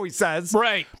Drew always says.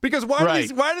 Right. Because why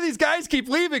do these guys keep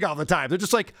leaving all the time? They're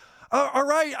just like, all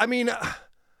right. I mean,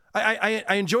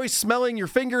 I enjoy smelling your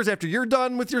fingers after you're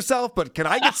done with yourself, but can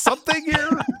I get something here?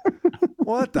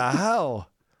 What the hell?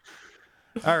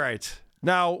 All right.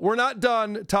 Now, we're not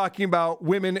done talking about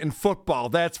women in football,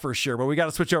 that's for sure, but we got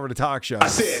to switch over to talk shows. I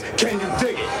said, can you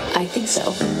dig it? I think so.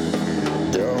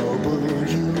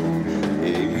 WATV.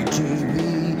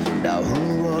 Now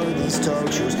who are these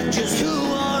talk shows? Just who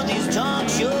are these talk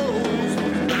shows?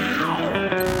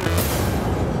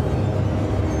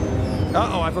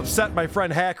 Uh-oh, I've upset my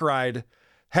friend Hackride.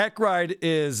 Hackride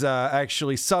is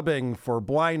actually subbing for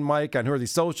Blind Mike on Who Are These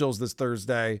Socials this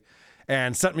Thursday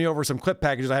and sent me over some clip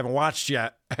packages I haven't watched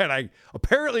yet. And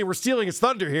apparently we're stealing his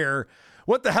thunder here.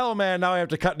 What the hell, man? Now I have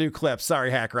to cut new clips.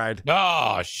 Sorry, Hackride.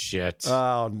 Oh, shit.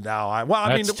 Oh, no.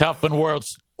 That's tough in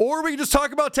worlds. Or we can just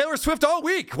talk about Taylor Swift all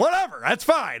week. Whatever. That's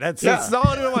fine. That's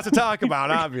all anyone wants to talk about,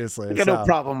 obviously. Got no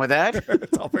problem with that.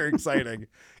 It's all very exciting.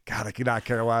 God, I cannot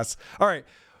care less. All right.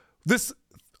 This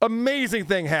amazing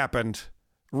thing happened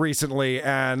recently,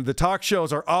 and the talk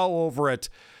shows are all over it.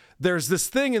 There's this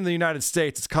thing in the United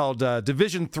States. It's called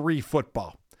Division III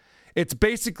football. It's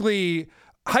basically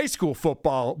high school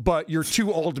football, but you're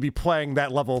too old to be playing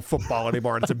that level of football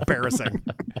anymore. And it's embarrassing.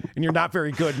 And you're not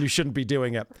very good, and you shouldn't be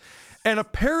doing it. And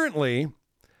apparently,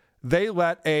 they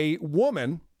let a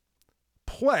woman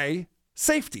play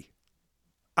safety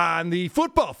on the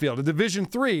football field in Division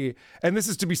III, and this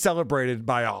is to be celebrated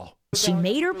by all. She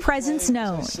made her presence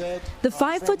known. The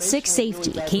 5'6"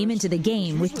 safety came into the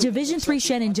game with Division III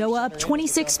Shenandoah up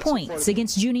 26 points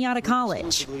against Juniata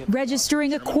College,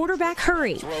 registering a quarterback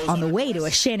hurry on the way to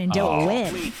a Shenandoah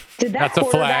win. Did that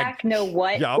quarterback know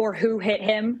what or who hit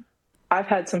him? I've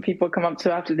had some people come up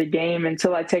to after the game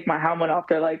until I take my helmet off.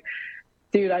 They're like,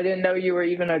 dude, I didn't know you were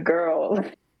even a girl.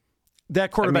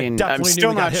 That quarterback definitely I'm knew still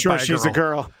he got not hit sure by a she's girl. a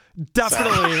girl.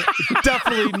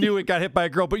 Definitely knew it got hit by a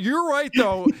girl. But you're right,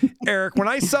 though, Eric. When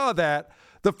I saw that,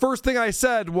 the first thing I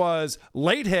said was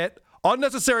late hit,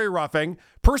 unnecessary roughing,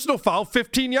 personal foul,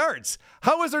 15 yards.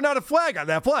 How is there not a flag on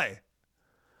that play?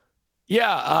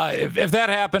 Yeah, if that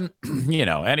happened,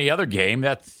 any other game,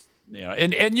 that's,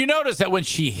 and you notice that when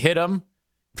she hit him,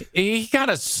 he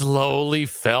kind of slowly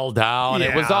fell down.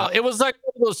 Yeah. It was like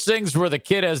one of those things where the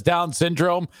kid has Down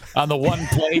syndrome on the one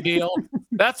play deal.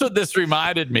 That's what this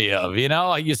reminded me of.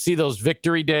 You see those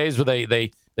victory days where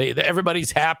they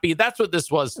everybody's happy. That's what this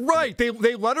was. Right. They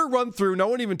let her run through. No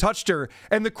one even touched her.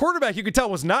 And the quarterback, you could tell,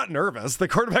 was not nervous. The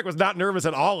quarterback was not nervous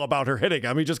at all about her hitting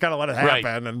him. He just kind of let it happen.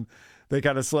 Right. And they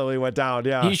kind of slowly went down.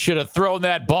 Yeah. He should have thrown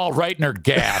that ball right in her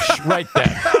gash right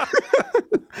there.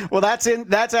 Well, that's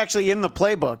actually in the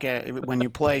playbook when you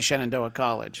play Shenandoah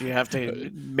College. You have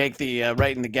to make the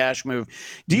right in the gash move.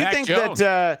 Do you think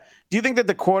that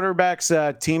the quarterback's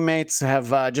teammates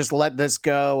have just let this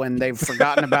go and they've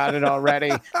forgotten about it already?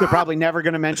 They're probably never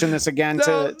going to mention this again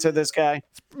to this guy.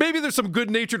 Maybe there's some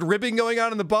good-natured ribbing going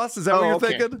on in the bus. Is that what you're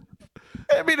thinking?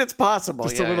 I mean, it's possible.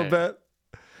 Just a little bit.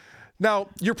 Now,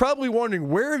 you're probably wondering,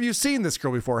 where have you seen this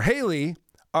girl before? Haley,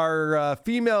 our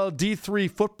female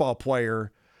D3 football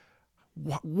player,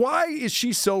 why is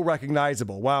she so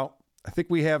recognizable? Well, I think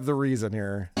we have the reason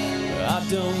here. I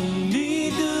don't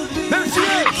need to be there she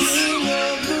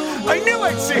is! I knew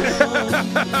I'd seen her.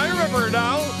 I remember her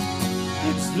now.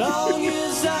 As long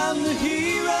as I'm the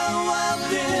hero of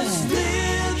this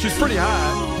little She's pretty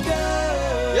hot.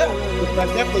 Yeah, I've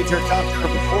definitely jerked off to her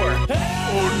before.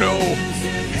 Oh, no.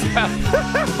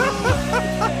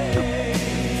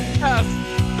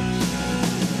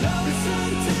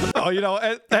 Oh,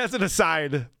 as an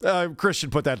aside, Christian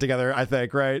put that together, I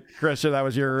think, right? Christian, that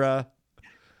was your...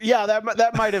 Yeah,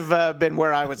 that might have been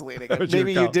where I was leading.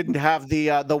 Maybe you didn't have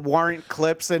the warrant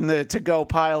clips in the to-go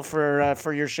pile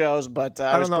for your shows, but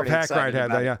I don't know if Hack Ride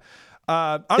had that, yeah.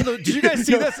 I don't know, did you guys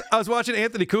see this? I was watching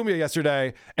Anthony Cumia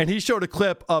yesterday, and he showed a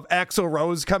clip of Axl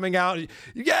Rose coming out.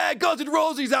 Guns N'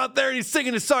 Roses out there, and he's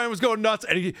singing his song and was going nuts,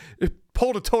 and he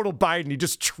pulled a total Biden. He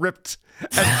just tripped and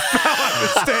fell on the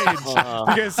stage.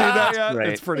 You guys see that yet? Great.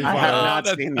 It's pretty funny. I have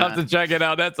not seen that. I'll have to check it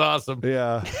out. That's awesome.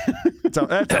 Yeah.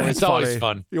 It's always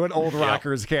fun. When old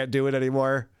rockers can't do it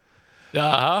anymore.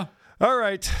 Uh-huh. All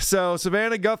right. So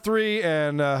Savannah Guthrie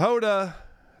and Hoda,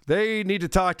 they need to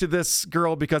talk to this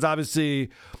girl because obviously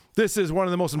this is one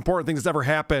of the most important things that's ever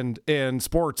happened in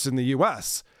sports in the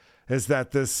U.S. is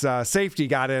that this safety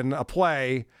got in a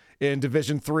play in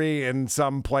Division III in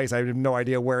some place. I have no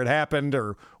idea where it happened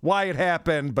or why it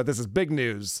happened, but this is big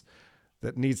news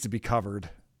that needs to be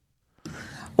covered.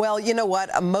 Well, you know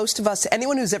what? Most of us,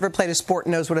 anyone who's ever played a sport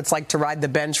knows what it's like to ride the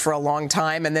bench for a long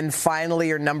time and then finally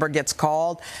your number gets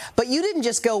called. But you didn't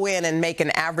just go in and make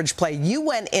an average play. You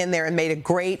went in there and made a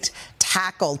great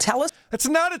tackle. Tell us. That's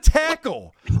not a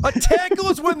tackle. A tackle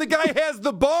is when the guy has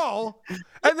the ball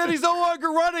and then he's no longer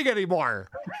running anymore.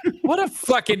 What a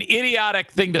fucking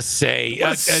idiotic thing to say.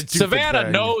 Savannah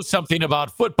knows something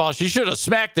about football. She should have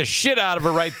smacked the shit out of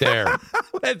her right there.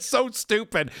 That's so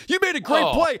stupid. You made a great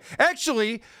play.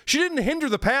 Actually, she didn't hinder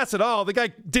the pass at all. The guy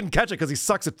didn't catch it because he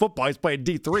sucks at football. He's playing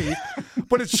D3.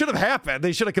 But it should have happened.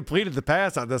 They should have completed the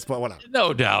pass on this, but whatever.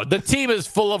 No doubt. The team is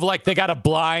full of, they got a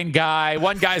blind guy.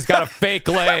 One guy's got a fake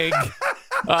leg.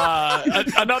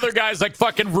 Another guy's like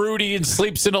fucking Rudy and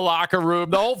sleeps in a locker room.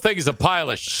 The whole thing is a pile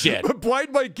of shit.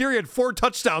 Blind Mike Geary had 4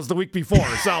 touchdowns the week before,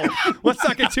 so let's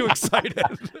not get too excited.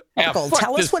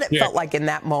 Tell us what it felt like in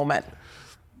that moment.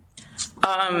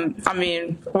 I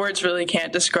mean, words really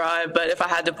can't describe, but if I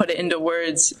had to put it into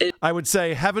words, I would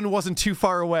say heaven wasn't too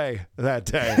far away that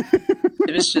day.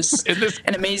 It was just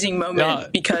an amazing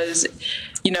moment because,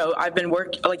 I've been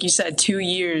working, like you said, 2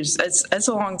 years. That's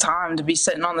a long time to be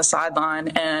sitting on the sideline.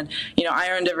 And, I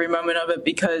earned every moment of it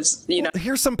because,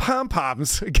 Here's some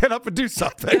pom-poms. Get up and do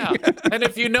something. Yeah. And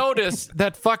if you notice,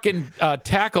 that fucking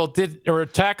tackle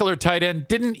or tight end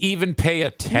didn't even pay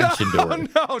attention to her.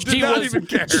 No, did not even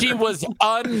care. She was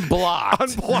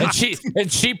unblocked.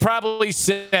 And she probably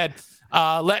said,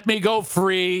 let me go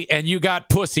free, and you got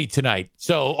pussy tonight.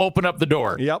 So open up the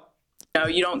door. Yep.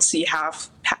 You don't see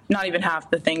not even half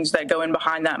the things that go in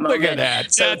behind that moment. Look at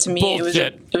that. So That's to me,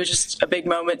 bullshit. it was just a big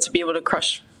moment to be able to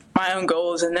crush my own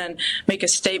goals and then make a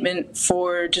statement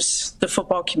for just the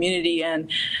football community and,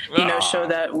 show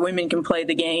that women can play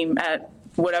the game at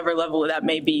whatever level that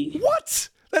may be. What?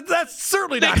 That's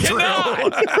certainly not true.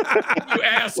 You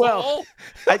asshole.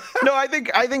 Well, I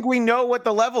think we know what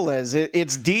the level is.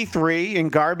 It's D3 in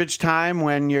garbage time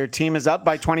when your team is up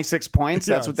by 26 points.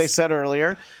 That's what they said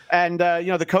earlier. And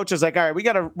the coach is like, all right, we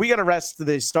gotta rest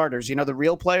the starters. The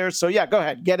real players. So yeah, go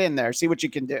ahead, get in there, see what you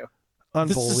can do.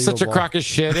 This is such a crock of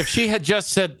shit. If she had just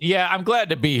said, yeah, I'm glad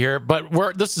to be here,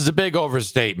 but this is a big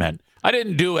overstatement. I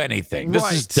didn't do anything.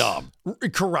 This is dumb.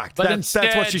 Correct. But Instead,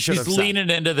 that's what she should have she's said.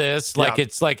 leaning into this like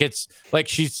it's like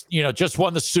she's just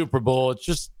won the Super Bowl. It's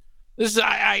just this.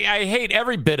 I hate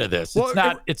every bit of this. Well,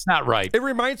 it's not right. It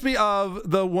reminds me of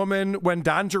the woman when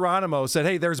Don Geronimo said,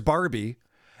 "Hey, there's Barbie,"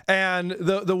 and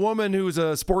the woman who's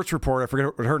a sports reporter, I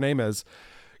forget what her name is,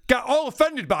 got all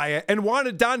offended by it and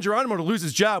wanted Don Geronimo to lose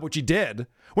his job, which he did.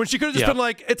 When she could have just been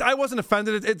like, I wasn't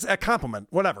offended. It's a compliment.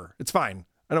 Whatever. It's fine.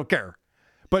 I don't care.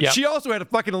 But she also had to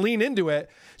fucking lean into it.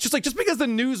 It's just because the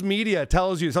news media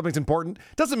tells you something's important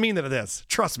doesn't mean that it is.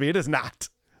 Trust me, it is not.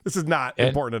 This is not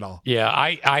important at all. Yeah,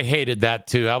 I hated that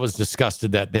too. I was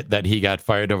disgusted that he got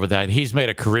fired over that. He's made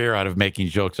a career out of making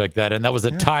jokes like that, and that was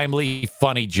a timely,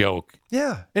 funny joke.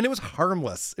 Yeah, and it was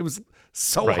harmless. It was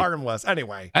so harmless.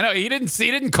 Anyway, I know he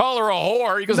didn't call her a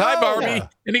whore. He goes, "Hi, Barbie,"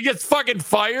 and he gets fucking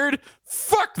fired.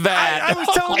 Fuck that. I was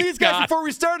telling these guys before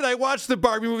we started. I watched the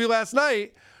Barbie movie last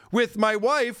night with my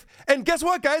wife, and guess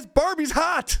what, guys? Barbie's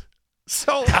hot.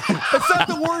 So it's not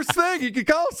the worst thing you could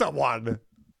call someone.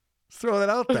 Throw that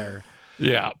out there.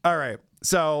 Yeah. All right.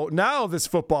 So now this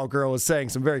football girl is saying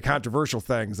some very controversial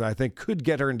things that I think could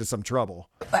get her into some trouble.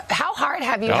 How hard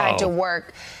have you had to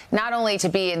work not only to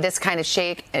be in this kind of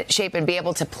shape and be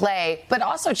able to play, but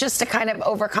also just to kind of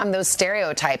overcome those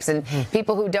stereotypes and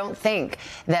people who don't think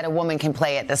that a woman can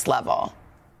play at this level?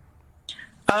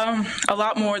 A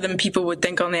lot more than people would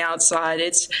think on the outside.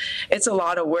 It's a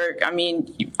lot of work. I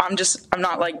mean, I'm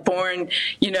not like born,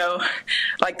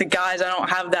 like the guys. I don't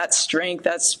have that strength,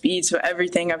 that speed. So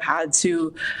everything I've had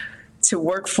to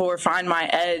work for, find my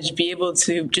edge, be able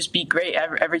to just be great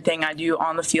at everything I do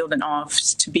on the field and off,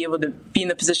 to be able to be in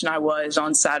the position I was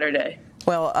on Saturday.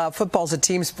 Well, football's a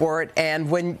team sport, and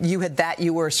when you had that,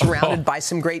 you were surrounded by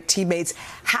some great teammates.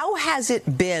 How has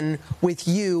it been with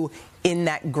you in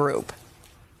that group?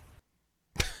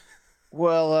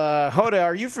 Well, Hoda,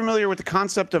 are you familiar with the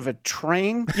concept of a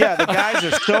train? Yeah, the guys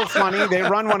are so funny. They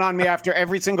run one on me after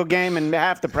every single game and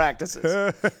half the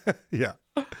practices. Yeah.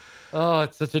 Oh,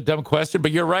 it's such a dumb question,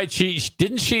 but you're right. She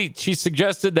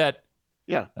suggested that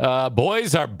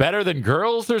boys are better than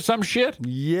girls or some shit.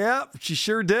 Yep, she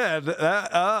sure did. You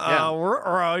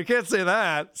can't say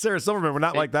that. Sarah Silverman, we're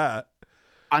not like that.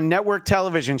 On network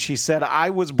television, she said, "I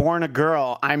was born a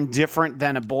girl. I'm different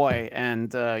than a boy."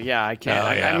 And I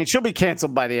can't. I mean, she'll be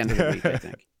canceled by the end of the week, I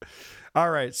think. All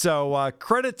right. So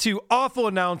credit to awful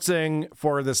announcing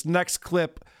for this next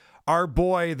clip. Our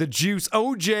boy, the Juice,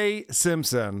 O.J.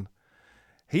 Simpson.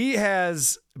 He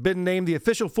has been named the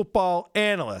official football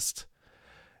analyst.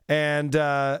 And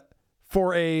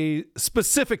for a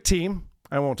specific team,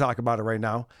 I won't talk about it right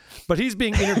now, but he's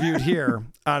being interviewed here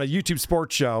on a YouTube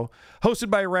sports show hosted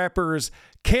by rappers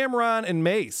Cameron and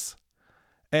Mace.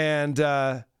 And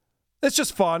it's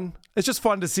just fun. It's just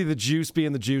fun to see the Juice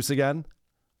being the Juice again.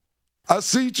 I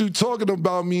see you talking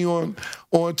about me on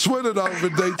Twitter the other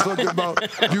day, talking about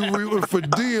you rooting for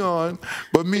Dion,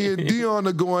 but me and Dion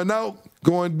are going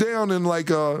down in like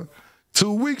 2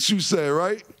 weeks, you say,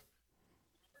 right?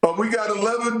 We got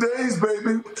 11 days,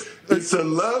 baby. It's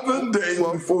 11 days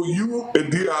before you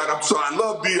and Dion. I'm sorry, I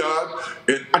love Dion,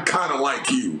 and I kind of like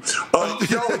you.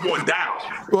 Y'all are going down.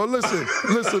 Well, listen,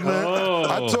 man.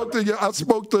 I talked to you. I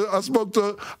spoke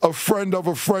to a friend of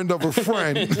a friend of a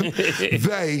friend.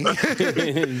 They,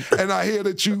 and I hear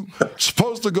that you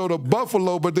supposed to go to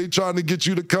Buffalo, but they trying to get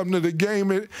you to come to the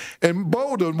game in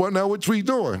Boulder. What now? What we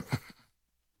doing?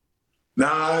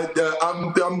 Nah,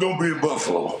 I'm gonna be in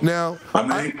Buffalo. Now,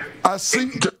 I see.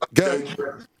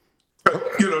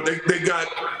 You know, they got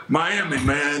Miami,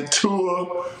 man,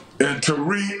 Tua and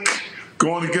Tariq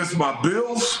going against my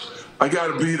Bills. I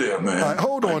gotta be there, man. All right,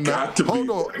 hold on now. Hold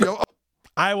on. Yo.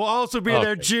 I will also be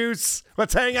there, Juice.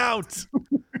 Let's hang out.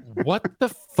 What the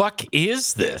fuck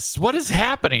is this? What is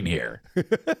happening here?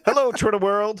 Hello, Twitter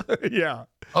world. Yeah.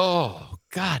 Oh,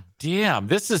 god damn.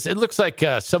 It looks like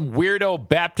some weirdo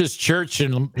Baptist church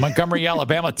in Montgomery,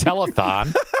 Alabama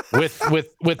telethon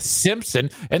with Simpson.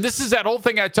 And this is that whole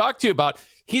thing I talked to you about.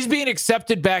 He's being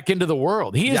accepted back into the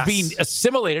world. He is being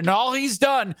assimilated. And all he's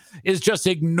done is just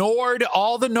ignored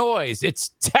all the noise.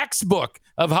 It's textbook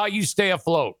of how you stay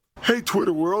afloat. Hey,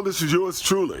 Twitter world, this is yours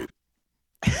truly.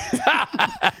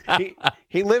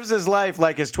 He lives his life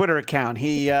like his Twitter account.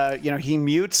 He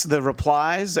mutes the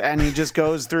replies and he just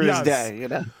goes through his day.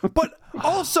 But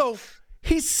also,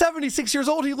 he's 76 years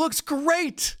old. He looks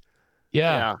great.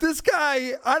 Yeah. This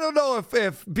guy, I don't know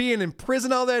if being in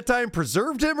prison all that time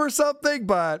preserved him or something,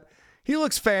 but he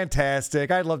looks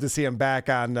fantastic. I'd love to see him back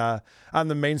on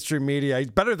the mainstream media.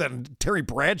 He's better than Terry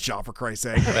Bradshaw, for Christ's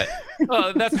sake.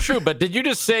 Well, that's true, but did you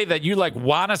just say that you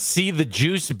want to see the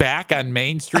Juice back on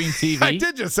mainstream TV? I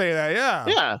did just say that, yeah.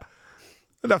 Yeah.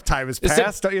 Enough time has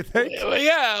passed, don't you think?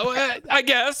 Yeah, I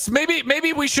guess.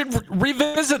 Maybe we should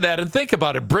revisit that and think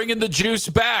about it, bringing the Juice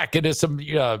back into some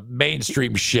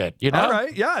mainstream shit, you know? All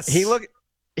right, yes.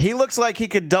 He looks like he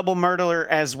could double murder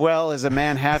as well as a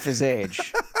man half his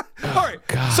age. All right,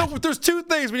 so there's two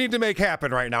things we need to make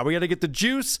happen right now. We got to get the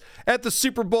Juice at the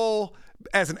Super Bowl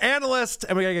as an analyst,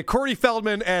 and we got to get Corey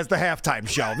Feldman as the halftime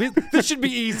show. This should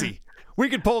be easy. We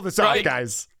can pull this off,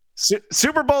 guys.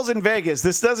 Super Bowl's in Vegas.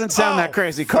 This doesn't sound that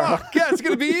crazy, Carl. Yeah, it's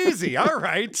going to be easy. All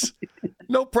right.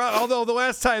 No problem. Although the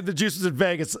last time the Juice was in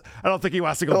Vegas, I don't think he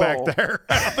wants to go back there.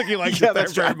 I don't think he likes it there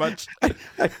very much.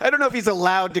 I don't know if he's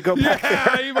allowed to go back there.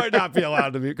 Yeah, he might not be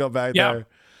allowed to go back there.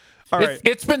 All right.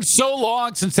 It's been so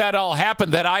long since that all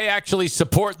happened that I actually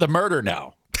support the murder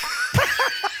now.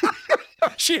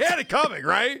 She had it coming,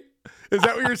 right? Is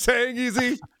that what you're saying,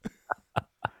 Easy?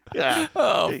 Yeah.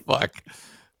 Oh, fuck.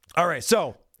 All right,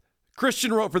 so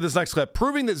Christian wrote for this next clip,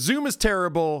 proving that Zoom is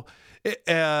terrible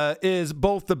is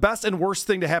both the best and worst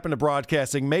thing to happen to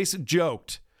broadcasting. Mace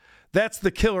joked, "That's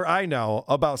the killer I know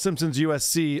about Simpson's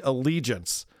USC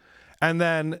allegiance." And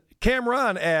then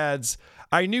Cameron adds,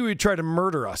 "I knew he'd try to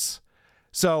murder us."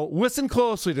 So listen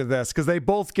closely to this because they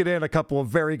both get in a couple of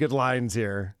very good lines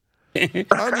here.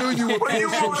 I knew you would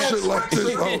pull some shit like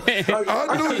this.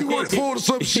 I knew you would pull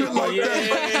some shit like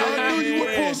that. I knew you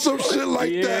would pull some shit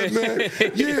like that, man.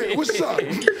 Yeah, what's up?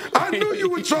 I knew you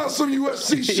would try some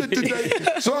UFC shit today,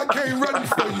 so I came ready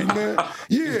for you, man.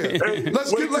 Yeah,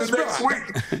 let's next rock. week.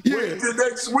 Yeah, Wait till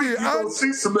next week. You're going to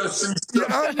see some UFC stuff. Yeah,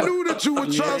 I knew that you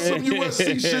would try some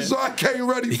UFC shit, so I came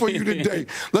ready for you today.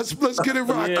 Let's get it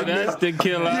rocking, Yeah, that's the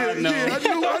killer I know. Yeah,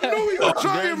 I knew you would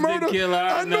try and murder.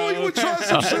 I knew you would try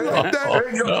some shit like that.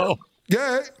 Hey, yo.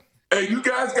 Yeah. Hey, you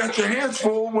guys got your hands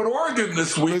full with Oregon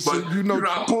this week, Listen, but you're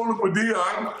not pulling for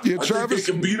Dion. Yeah, I Travis think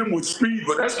they can beat him with speed,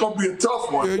 but that's going to be a tough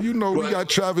one. Yeah, you know we got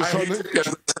Travis Hunter.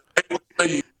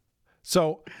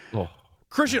 So,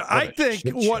 Christian, I think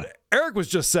what Eric was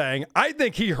just saying, I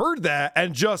think he heard that and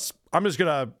I'm just going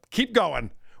to keep going.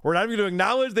 We're not even going to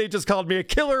acknowledge they just called me a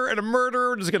killer and a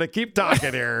murderer. We're just going to keep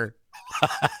talking here.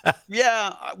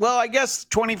 Yeah, well, I guess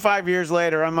 25 years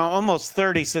later, I'm almost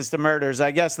 30 since the murders.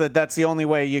 I guess that's the only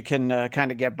way you can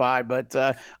kind of get by. But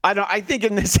I think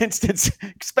in this instance,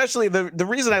 especially the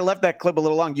reason I left that clip a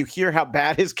little long, you hear how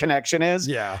bad his connection is.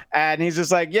 Yeah. And he's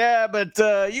just like, yeah, but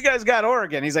you guys got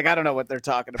Oregon. He's like, I don't know what they're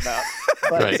talking about.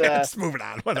 But, Right. Just moving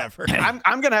on, whatever.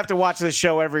 I'm going to have to watch this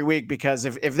show every week because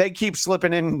if they keep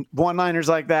slipping in one-liners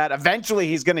like that, eventually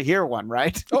he's going to hear one,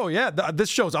 right? Oh, yeah. This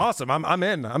show's awesome. I'm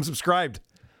in. I'm subscribed.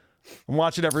 I'm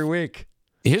watching every week.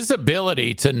 His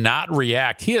ability to not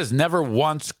react, he has never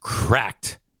once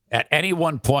cracked at any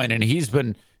one point, and he's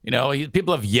been,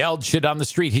 people have yelled shit on the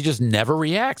street. He just never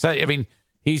reacts. I mean,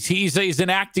 he's an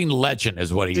acting legend,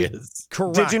 is what he is.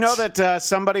 Correct. Did you know that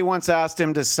somebody once asked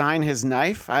him to sign his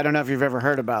knife? I don't know if you've ever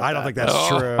heard about that. I don't think that's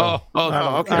true. Okay.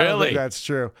 I don't think that's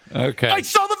true. Okay. I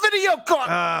saw the video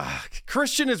caught.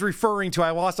 Christian is referring to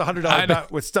I lost $100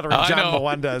 bet with stuttering John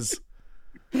Melendez.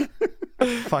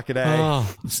 Fucking A. Oh.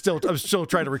 I'm still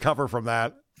trying to recover from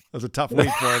that. It was a tough week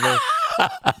for me.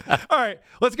 All right,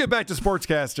 let's get back to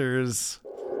sportscasters.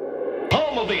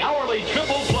 Home of the hourly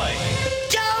triple play.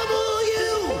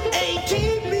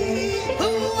 W-A-T-B.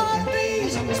 Who are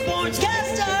these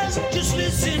sportscasters? Just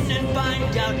listen and find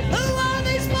out. Who are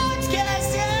these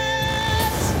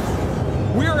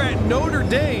sportscasters? We're at Notre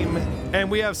Dame, and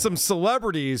we have some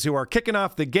celebrities who are kicking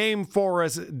off the game for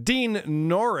us. Dean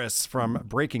Norris from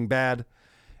Breaking Bad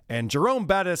and Jerome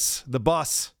Bettis, the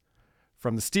bus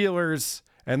from the Steelers.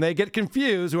 And they get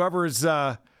confused. Whoever is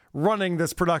running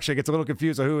this production gets a little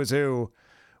confused of who is who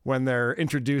when they're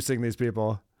introducing these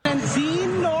people. And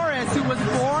Dean Norris, who was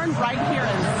born right here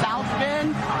in South Bend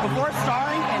before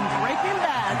starring in Breaking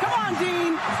Bad. Come on,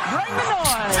 Dean, bring the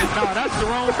noise. No, that's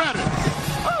Jerome Bettis.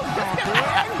 Oh, just get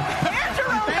and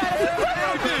Jerome Bettis.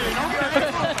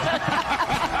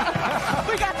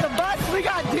 We got the bus, we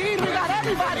got Dean, we got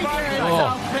everybody here in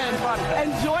South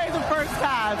Bend. Enjoy the first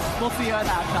half. We'll see you at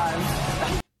halftime.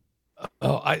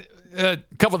 A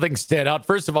couple things stand out.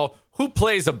 First of all, who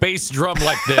plays a bass drum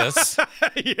like this?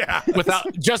 Yeah.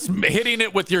 Without just hitting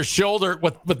it with your shoulder,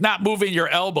 with not moving your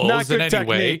elbows Not good in any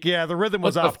way. technique. Yeah, the rhythm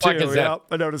was What the off fuck too. is that? Yep,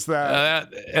 I noticed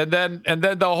that. And then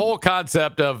the whole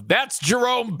concept of that's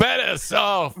Jerome Bettis.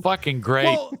 Oh, fucking great.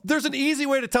 Well, there's an easy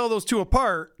way to tell those two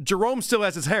apart. Jerome still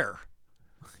has his hair.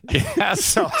 Yes.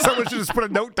 So someone should just put a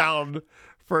note down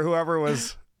for whoever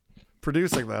was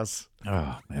producing this.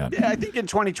 Oh, man. Yeah, I think in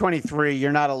 2023,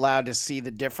 you're not allowed to see the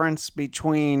difference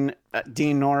between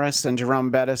Dean Norris and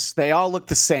Jerome Bettis. They all look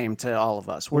the same to all of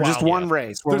us. We're just one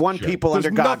race. We're one people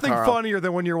under God, There's nothing Carl. funnier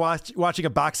than when you're watching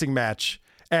a boxing match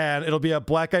and it'll be a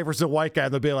black guy versus a white guy.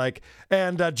 They'll be like,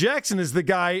 and Jackson is the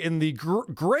guy in the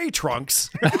gray trunks.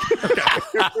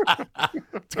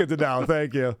 It's good to know.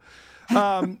 Thank you.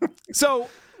 So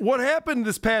what happened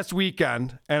this past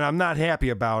weekend, and I'm not happy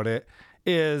about it,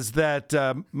 is that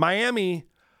Miami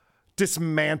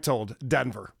dismantled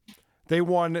Denver. They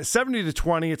won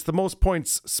 70-20. It's the most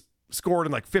points scored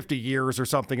in like 50 years or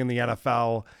something in the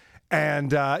NFL.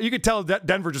 And you could tell that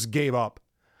Denver just gave up.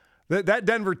 That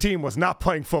Denver team was not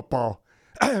playing football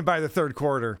by the third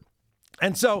quarter.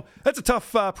 And so that's a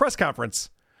tough press conference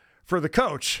for the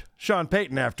coach, Sean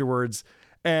Payton, afterwards.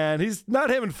 And he's not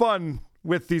having fun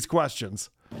with these questions.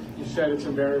 You said it's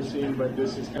embarrassing, but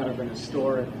this is kind of an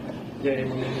historic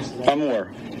game. I mean, this is I'm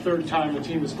aware. Third time the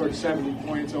team has scored 70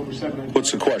 points, over 700.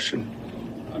 What's the question?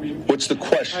 I mean, what's the how do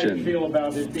question? you feel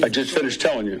about it being I just finished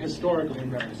telling you. Historically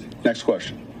embarrassing. Next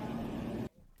question.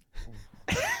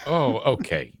 Oh,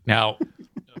 okay. Now,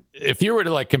 if you were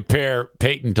to compare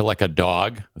Peyton to a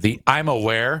dog, I'm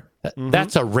aware,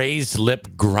 that's a raised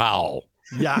lip growl.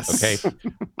 Yes. Okay.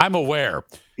 I'm aware.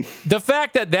 The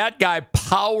fact that guy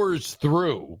powers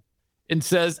through and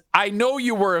says, I know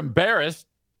you were embarrassed,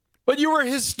 but you were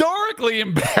historically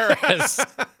embarrassed.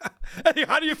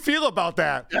 How do you feel about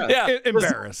that? Yeah.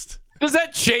 Embarrassed. Does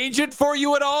that change it for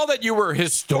you at all that you were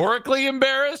historically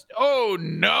embarrassed? Oh,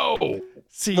 no.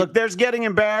 See, look, there's getting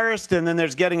embarrassed, and then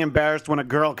there's getting embarrassed when a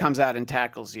girl comes out and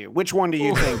tackles you. Which one do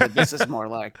you think that this is more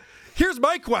like? Here's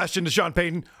my question to Sean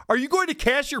Payton. Are you going to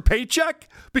cash your paycheck?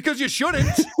 Because you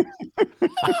shouldn't.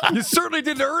 You certainly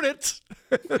didn't earn it.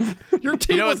 Your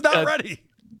team was not ready.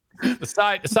 A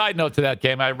side note to that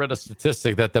game, I read a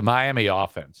statistic that the Miami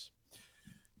offense,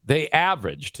 they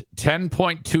averaged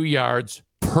 10.2 yards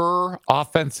per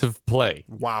offensive play.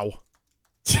 Wow.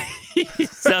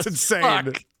 That's insane.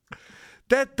 Fuck.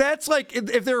 That's like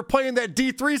if they were playing that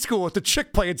D3 school with the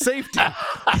chick playing safety. I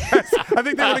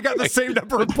think they would have gotten the same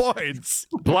number of points.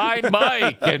 Blind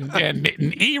Mike and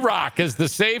E-Rock as the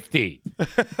safety.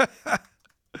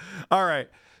 All right.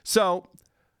 So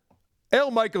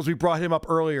Al Michaels, we brought him up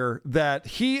earlier, that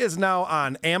he is now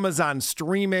on Amazon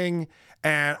streaming,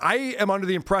 and I am under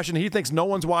the impression he thinks no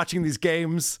one's watching these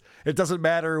games. It doesn't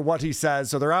matter what he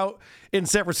says. So they're out in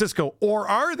San Francisco, or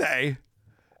are they?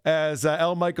 As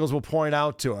Al Michaels will point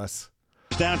out to us.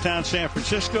 Downtown San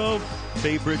Francisco,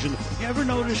 Bay Bridge. You ever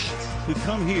notice we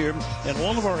come here and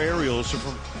all of our aerials are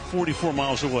from 44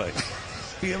 miles away?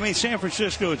 I mean, San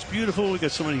Francisco, it's beautiful. We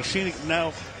got so many scenic.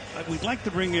 Now, we'd like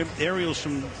to bring in aerials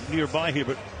from nearby here,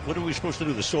 but what are we supposed to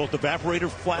do? The salt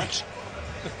evaporator flats?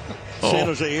 San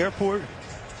Jose Airport?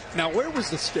 Now, where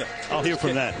was the stick? I'll hear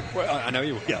from that. Well, I know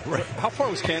you will. Yeah, right. How far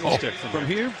was Candlestick from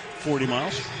here? 40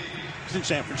 miles. It's in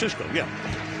San Francisco, yeah.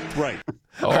 Right.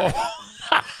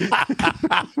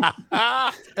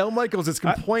 Al Michaels is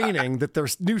complaining that their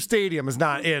new stadium is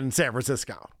not in San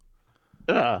Francisco.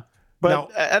 But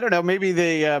I don't know. Maybe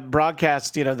the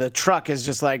broadcast, the truck is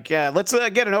just like, let's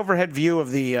get an overhead view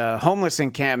of the homeless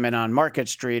encampment on Market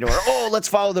Street, or let's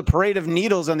follow the parade of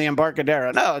needles on the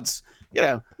Embarcadero. No, it's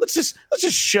let's just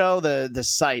show the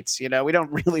sights. We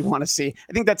don't really want to see.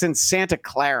 I think that's in Santa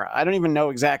Clara. I don't even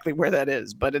know exactly where that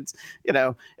is, but it's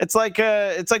it's like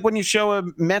when you show a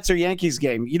Mets or Yankees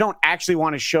game, you don't actually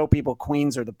want to show people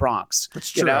Queens or the Bronx. That's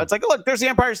true. It's like, look, there's the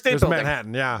Empire State Building.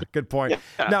 Manhattan. Yeah, good point.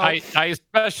 Yeah. Now, I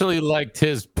especially liked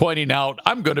his pointing out,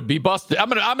 I'm going to be busted.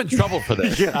 I'm in trouble for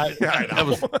this.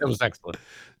 That was excellent.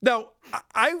 Now,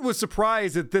 I was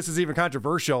surprised that this is even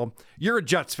controversial. You're a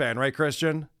Jets fan, right,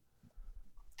 Christian?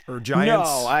 Or Giants?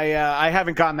 No, I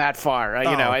haven't gone that far.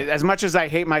 As much as I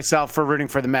hate myself for rooting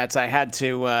for the Mets, I had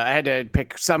to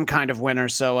pick some kind of winner.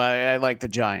 So I like the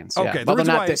Giants. Okay, although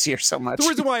not this year so much. The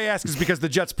reason why I ask is because the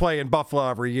Jets play in Buffalo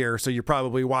every year, so you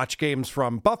probably watch games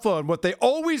from Buffalo. And what they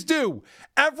always do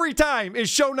every time is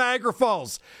show Niagara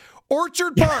Falls.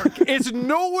 Orchard Park is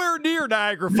nowhere near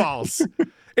Niagara Falls.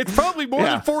 It's probably more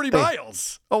than 40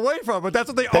 miles away from it, but that's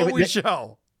what they always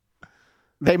show.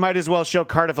 They might as well show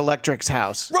Cardiff Electric's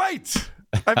house. Right.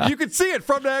 You could see it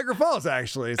from Niagara Falls,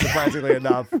 actually, surprisingly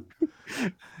enough.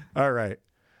 All right.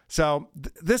 So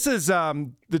this is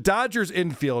the Dodgers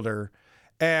infielder,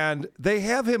 and they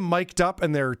have him mic'd up,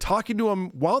 and they're talking to him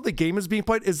while the game is being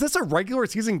played. Is this a regular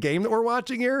season game that we're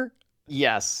watching here?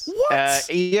 Yes. What?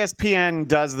 ESPN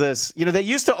does this. They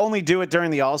used to only do it during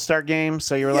the All-Star game,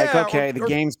 so you're like, okay, the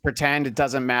games pretend it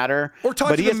doesn't matter. Or talk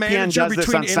but to ESPN the manager does this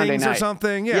between on Sunday innings or night.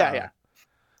 something.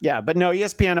 Yeah, but no,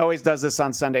 ESPN always does this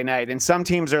on Sunday night, and some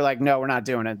teams are like, no, we're not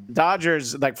doing it.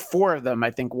 Dodgers, like 4 of them, I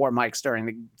think, wore mics during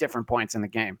the different points in the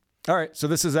game. All right, so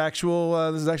this is actual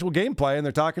gameplay, and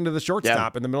they're talking to the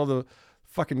shortstop in the middle of the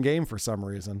fucking game for some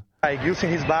reason. Like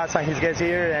using his bats and he gets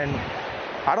here, and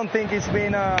I don't think it's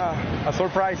been a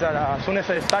surprise that as soon as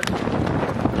I start.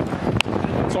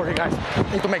 Sorry, guys,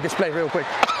 need to make this play real quick.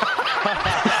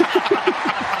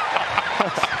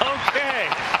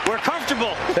 We're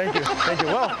comfortable. Thank you.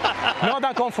 Well, not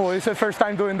that comfortable. It's the first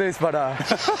time doing this, but I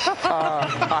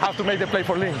have to make the play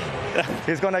for Lynn.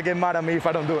 He's gonna get mad at me if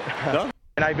I don't do it. No?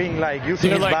 And I've been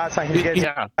using his bats, and he gets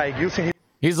using his.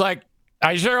 He's like,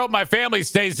 I sure hope my family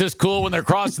stays this cool when they're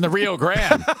crossing the Rio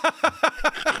Grande.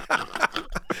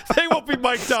 They won't be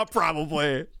mic'd up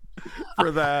probably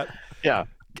for that. Yeah.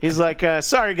 He's like,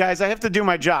 sorry guys, I have to do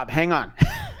my job. Hang on.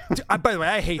 By the way,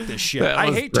 I hate this shit.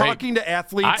 I hate talking to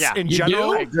athletes in you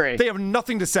general. do? I agree. They have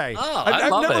nothing to say.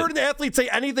 I've never heard an athlete say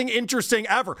anything interesting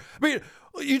ever. I mean,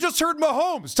 you just heard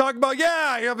Mahomes talk about,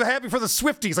 I'm happy for the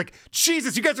Swifties. Like,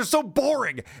 Jesus, you guys are so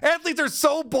boring. Athletes are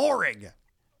so boring.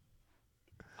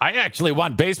 I actually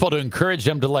want baseball to encourage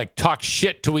them to talk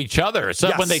shit to each other.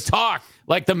 So when they talk,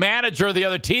 the manager of the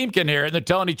other team can hear it and they're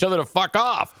telling each other to fuck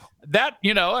off. That,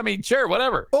 sure,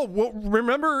 whatever. Oh, well,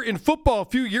 remember in football a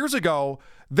few years ago,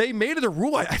 they made it a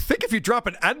rule. I think if you drop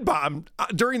an N-bomb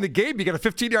during the game, you get a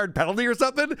 15-yard penalty or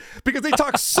something, because they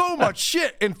talk so much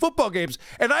shit in football games.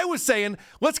 And I was saying,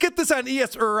 let's get this on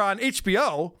on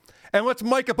HBO, and let's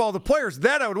mic up all the players.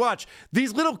 That I would watch.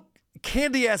 These little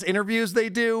candy-ass interviews they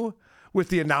do with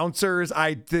the announcers,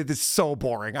 it's so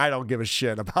boring. I don't give a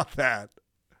shit about that.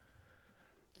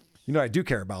 You know what I do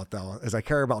care about, though, is I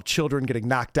care about children getting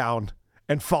knocked down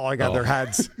and falling on their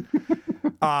heads.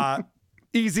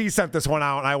 Easy sent this one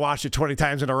out, and I watched it 20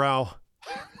 times in a row.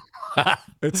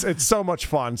 It's so much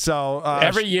fun. So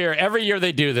every year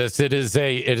they do this. It is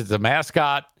a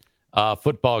mascot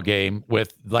football game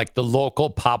with like the local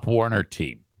Pop Warner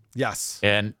team. Yes,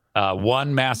 and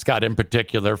one mascot in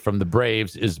particular from the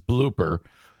Braves is Blooper,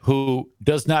 who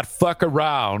does not fuck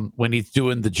around when he's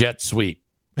doing the jet sweep.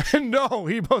 No,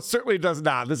 he most certainly does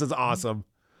not. This is awesome.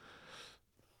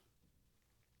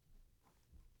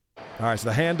 All right, so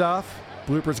the handoff.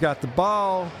 Blooper's got the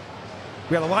ball.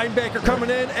 We got a linebacker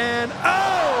coming in, and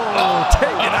take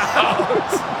it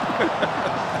out.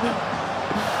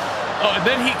 And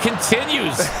then he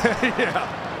continues. Yeah.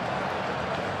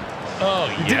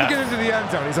 He didn't get into the end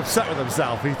zone. He's upset with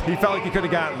himself. He felt like he could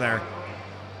have gotten there.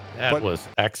 That was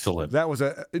excellent.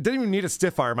 It didn't even need a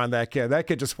stiff arm on that kid. That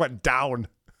kid just went down.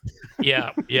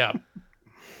 Yeah.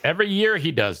 Every year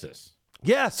he does this.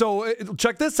 Yeah, so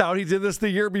check this out. He did this the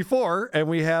year before, and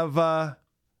we have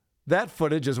that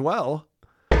footage as well.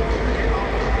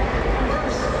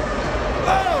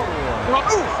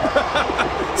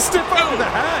 Oh! Stiff arm to the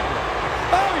head.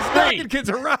 Oh, he's knocking kids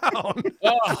around.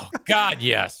 Oh, God,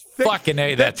 yes. Fucking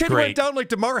A, that's that kid great. Went down like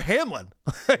DeMar Hamlin.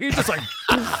 He's just like,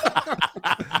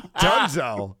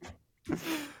 Dunzo.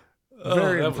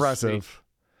 Very impressive.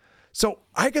 So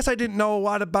I guess I didn't know a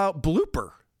lot about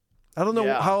Blooper. I don't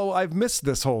know how I've missed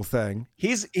this whole thing.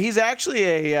 He's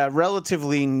actually a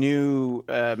relatively new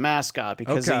mascot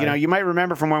because you might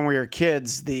remember from when we were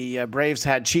kids, the Braves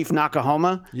had Chief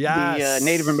Nakahoma, the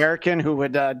Native American who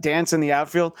would dance in the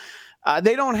outfield.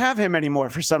 They don't have him anymore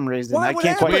for some reason. I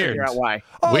can't quite figure out why.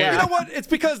 Oh, you know what? It's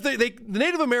because the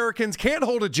Native Americans can't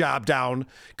hold a job down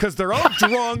because they're all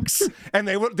drunks and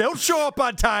they don't show up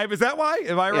on time. Is that why?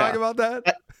 Am I wrong about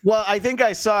that? Well, I think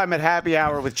I saw him at happy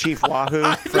hour with Chief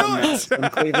Wahoo from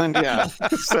Cleveland. Yeah,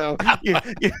 so you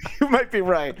might be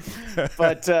right,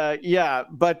 but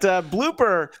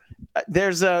Blooper.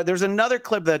 There's another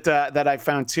clip that I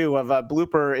found too of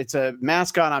Blooper. It's a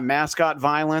mascot on mascot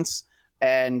violence,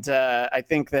 and I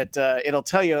think that it'll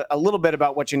tell you a little bit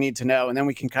about what you need to know, and then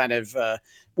we can kind of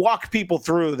walk people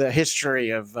through the history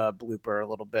of Blooper a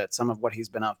little bit, some of what he's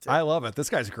been up to. I love it.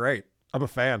 This guy's great. I'm a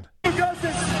fan.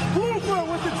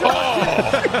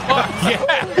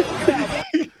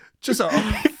 Just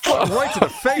right to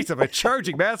the face of a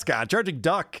charging mascot, charging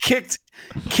duck. Kicked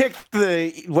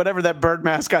the whatever that bird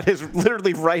mascot is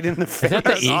literally right in the face. Is that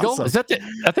the eagle? Awesome.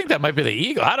 I think that might be the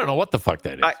eagle. I don't know what the fuck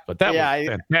that is, but that was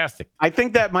fantastic. I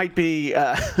think that might be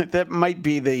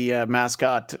the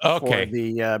mascot for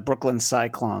the Brooklyn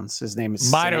Cyclones. His name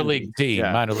is minor league team.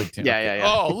 Yeah.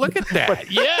 Oh, look at that!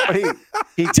 But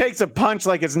he takes a punch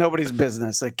like it's nobody's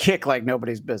business, a kick like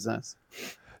nobody's business.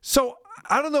 So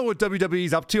I don't know what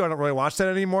WWE's up to. I don't really watch that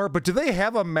anymore. But do they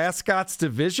have a mascots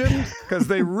division? Because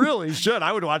they really should.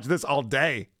 I would watch this all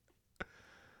day.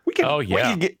 We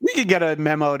could get a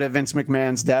memo to Vince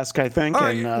McMahon's desk, I think. All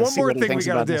right, and, one more thing we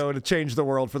got to do to change the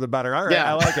world for the better. All right,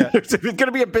 I like it. It's going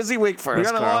to be a busy week for us. We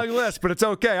got a long list, but it's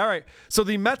okay. All right. So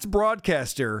the Mets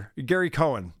broadcaster, Gary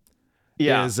Cohen,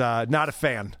 is not a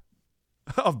fan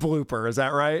of Blooper. Is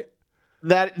that right?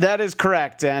 That is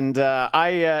correct, and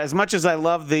I, as much as I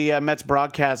love the Mets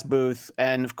broadcast booth,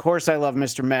 and of course I love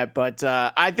Mr. Met, but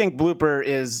I think Blooper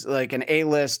is like an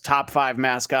A-list top 5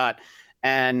 mascot,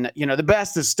 and the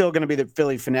best is still going to be the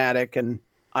Philly Fanatic, and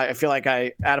I feel like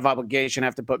I, out of obligation,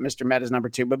 have to put Mr. Met as number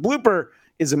 2. But Blooper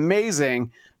is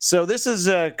amazing. So this is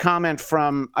a comment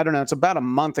from it's about a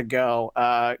month ago.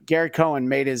 Gary Cohen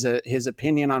made his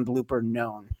opinion on Blooper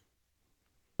known.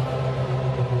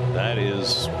 That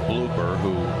is Blooper,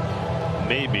 who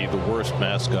may be the worst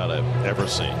mascot I've ever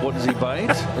seen. What, does he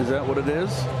bite? Is that what it is?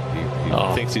 He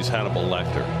thinks he's Hannibal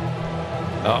Lecter.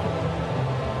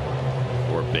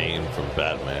 Or Bane from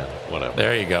Batman, whatever.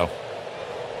 There you go.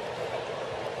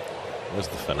 Where's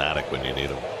the Fanatic when you need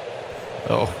him?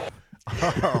 Oh,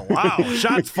 wow.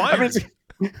 Shots fired.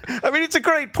 I mean, it's a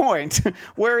great point.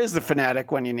 Where is the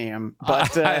Fanatic when you need him?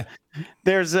 But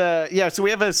there's so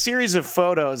we have a series of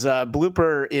photos.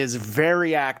 Blooper is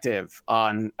very active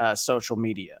on social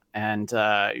media. And,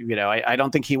 I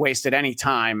don't think he wasted any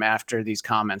time after these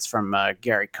comments from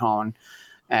Gary Cohen.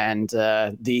 And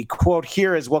the quote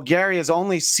here is, well, Gary has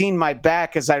only seen my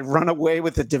back as I run away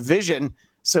with the division,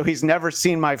 so he's never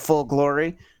seen my full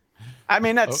glory. I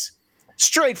mean, that's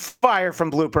straight fire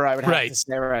from Blooper, I would have to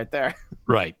say right there.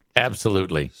 Right.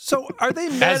 Absolutely. So are they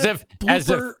mad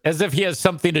as if he has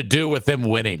something to do with them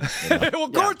winning? You know? Well,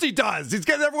 of course he does. He's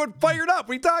getting everyone fired up.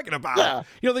 What are you talking about? Yeah.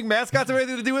 You don't think mascots have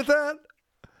anything to do with that?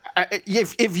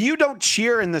 If you don't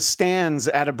cheer in the stands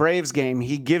at a Braves game,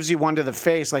 he gives you one to the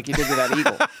face like you did to that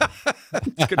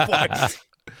Eagle. Good point.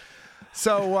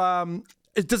 So,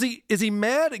 is he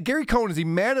mad? Gary Cohen, is he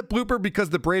mad at Blooper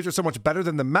because the Braves are so much better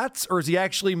than the Mets, or is he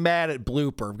actually mad at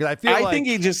Blooper? Because I think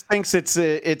he just thinks it's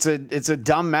a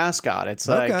dumb mascot. It's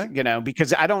like,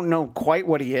 because I don't know quite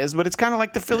what he is, but it's kind of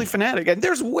like the Philly Fanatic. And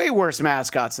there's way worse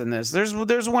mascots than this.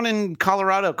 There's one in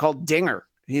Colorado called Dinger.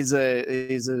 He's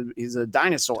a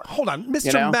dinosaur. Hold on,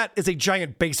 Mr. Met is a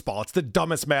giant baseball. It's the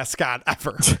dumbest mascot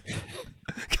ever.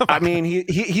 I mean,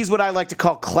 he's what I like to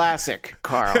call classic,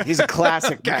 Carl. He's a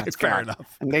classic mascot. Fair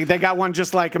enough. And they got one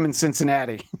just like him in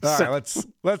Cincinnati. All right,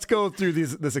 let's go through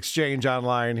this exchange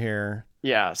online here.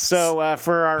 Yeah. So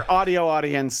for our audio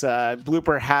audience,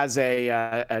 Blooper has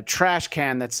a trash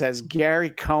can that says Gary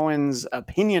Cohen's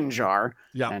opinion jar.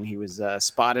 Yeah. And he was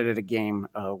spotted at a game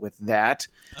with that.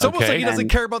 It's almost like he doesn't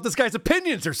care about this guy's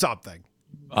opinions or something.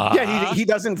 Yeah, he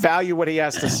doesn't value what he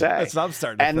has to say. That's what I'm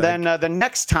starting to think. Then the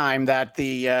next time that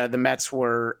the Mets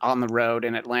were on the road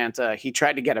in Atlanta, he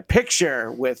tried to get a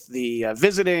picture with the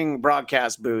visiting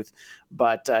broadcast booth,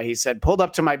 but he said, pulled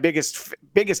up to my biggest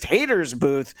haters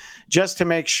booth just to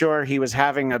make sure he was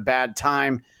having a bad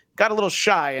time. Got a little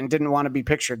shy and didn't want to be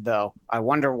pictured, though. I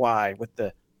wonder why, with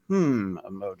the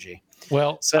emoji.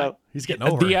 Well, so he's getting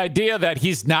over the idea that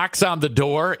he knocks on the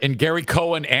door and Gary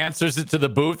Cohen answers it to the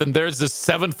booth, and there's this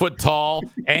 7-foot-tall,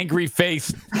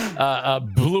 angry-faced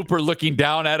Blooper looking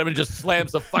down at him and just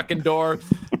slams the fucking door.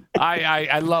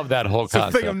 I love that whole concept.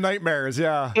 It's a thing of nightmares,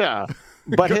 yeah. Yeah.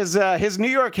 But his New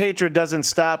York hatred doesn't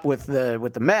stop with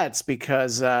the Mets,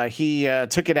 because he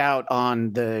took it out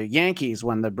on the Yankees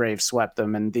when the Braves swept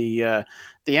them, and the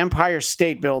Empire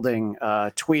State Building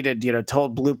tweeted,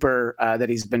 told Blooper that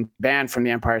he's been banned from the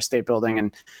Empire State Building,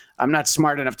 and I'm not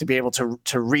smart enough to be able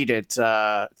to read it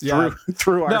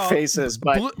through our faces.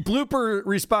 But Blooper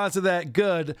responds to that,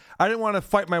 good. I didn't want to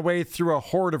fight my way through a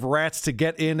horde of rats to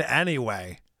get in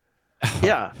anyway.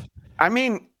 Yeah, I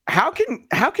mean, how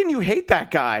can you hate that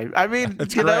guy? I mean,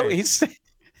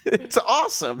 it's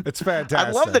awesome. It's fantastic. I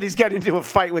love that he's getting into a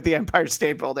fight with the Empire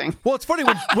State Building. Well, it's funny,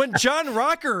 when John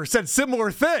Rocker said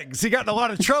similar things, he got in a lot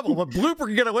of trouble, but Blooper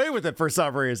can get away with it for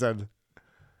some reason.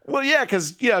 Well, yeah,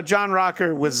 because John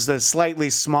Rocker was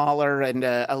slightly smaller and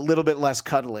a little bit less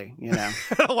cuddly,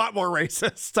 A lot more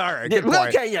racist. All right, good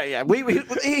point. Okay, yeah.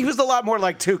 He was a lot more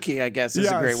like Tukey, I guess, is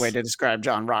a great way to describe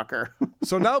John Rocker.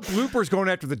 So now Blooper's going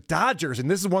after the Dodgers, and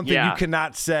this is one thing you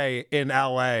cannot say in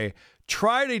L.A.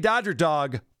 Tried a Dodger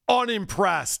dog,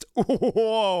 unimpressed.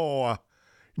 Whoa.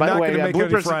 By not the way, going to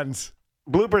make any friends.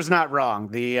 Blooper's not wrong.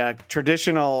 The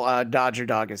traditional Dodger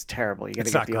dog is terrible. You got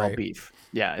to get the all beef.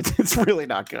 Yeah, it's really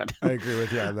not good. I agree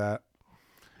with you on that.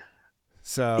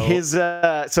 So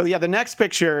the next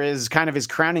picture is kind of his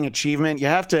crowning achievement. You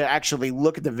have to actually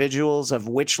look at the visuals of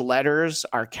which letters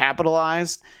are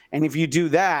capitalized, and if you do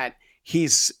that,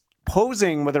 he's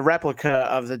posing with a replica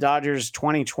of the Dodgers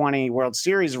 2020 World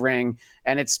Series ring,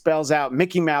 and it spells out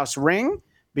Mickey Mouse ring,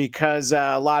 because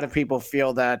a lot of people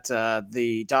feel that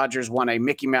the Dodgers won a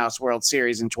Mickey Mouse World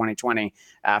Series in 2020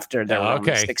 after there were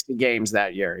only 60 games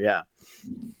that year. Yeah.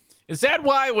 Is that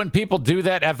why when people do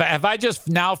that, have I just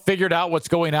now figured out what's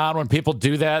going on when people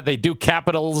do that? They do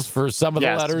capitals for some of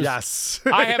the letters? Yes.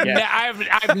 I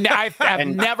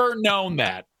have never known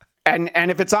that. And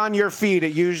if it's on your feed,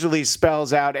 it usually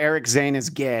spells out Eric Zane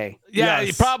is gay. Yeah,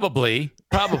 probably.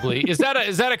 Is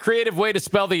that a creative way to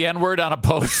spell the N-word on a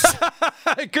post?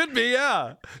 It could be,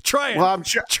 yeah. Try it. Well, I'm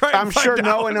sure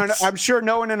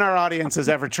no one in our audience has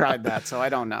ever tried that, so I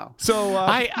don't know. So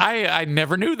I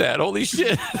never knew that. Holy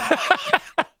shit.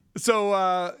 So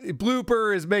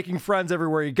Blooper is making friends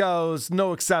everywhere he goes.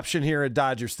 No exception here at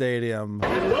Dodger Stadium.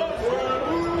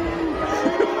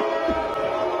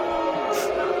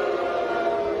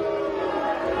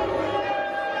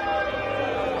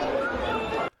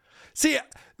 See,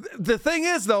 the thing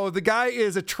is, though, the guy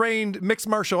is a trained mixed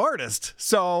martial artist,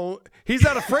 so he's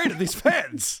not afraid of these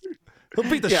fans. He'll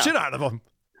beat the shit out of them.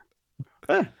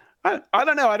 I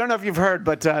don't know. I don't know if you've heard,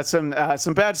 but some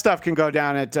bad stuff can go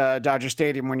down at Dodger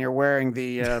Stadium when you're wearing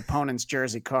the opponent's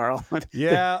jersey, Carl.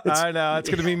 Yeah, I know. It's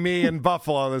going to be me in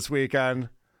Buffalo this weekend.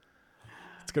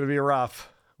 It's going to be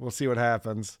rough. We'll see what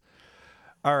happens.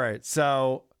 All right,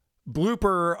 so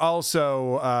Blooper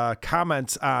also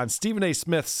comments on Stephen A.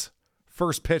 Smith's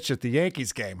first pitch at the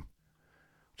Yankees game,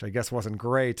 which I guess wasn't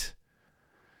great.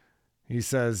 He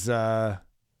says,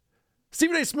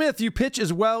 Stephen A. Smith, you pitch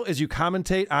as well as you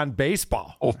commentate on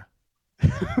baseball. Oh.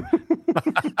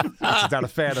 He's not a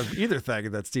fan of either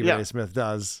thing that Stephen A. Smith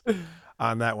does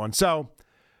on that one. So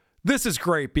this is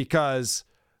great because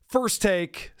First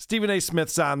Take, Stephen A.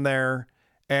 Smith's on there,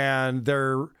 and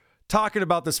they're talking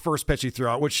about this first pitch he threw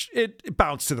out, which it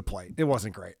bounced to the plate. It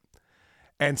wasn't great.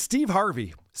 And Steve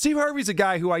Harvey's a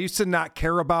guy who I used to not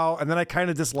care about, and then I kind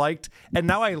of disliked, and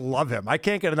now I love him. I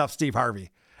can't get enough Steve Harvey.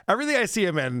 Everything I see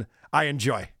him in, I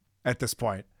enjoy at this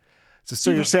point.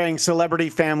 So you're saying Celebrity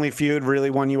Family Feud really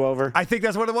won you over? I think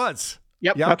that's what it was.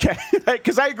 Yep. Okay.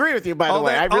 Because I agree with you, by the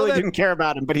way. I really didn't care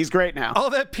about him, but he's great now. All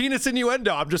that penis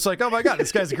innuendo, I'm just like, oh my God,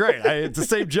 this guy's great. It's the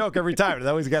same joke every time. It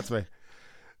always gets me.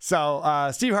 So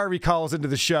Steve Harvey calls into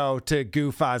the show to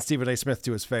goof on Stephen A. Smith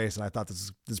to his face, and I thought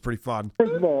this is pretty fun.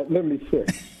 First of all, let me say,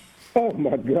 oh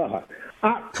my God,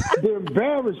 the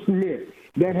embarrassment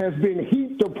that has been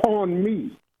heaped upon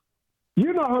me.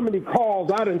 You know how many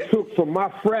calls I done took from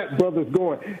my frat brothers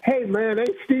going, hey man,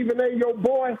 ain't Stephen A. your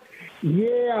boy?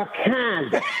 Yeah,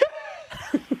 kinda.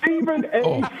 Stephen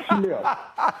A. Smith.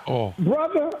 Oh.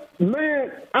 Brother,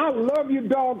 man, I love you,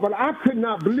 dog, but I could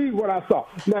not believe what I saw.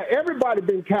 Now, everybody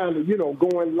been kind of,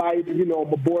 going light, my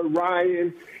boy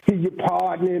Ryan, he's your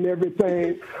partner and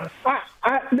everything.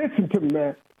 I listen to me,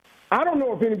 man. I don't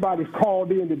know if anybody's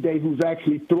called in today who's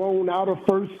actually thrown out a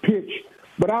first pitch,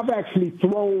 but I've actually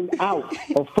thrown out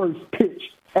a first pitch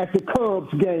at the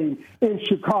Cubs game in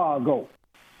Chicago.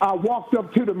 I walked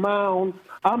up to the mound.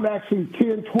 I'm actually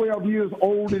 10, 12 years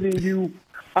older than you.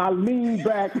 I leaned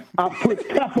back. I put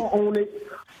pepper on it.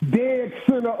 Dead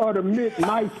center of the mid.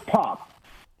 Nice pop.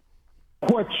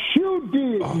 What you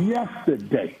did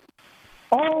yesterday,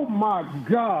 oh, my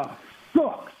God,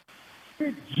 sucks.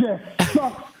 It just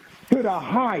sucks to the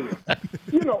highest.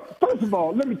 First of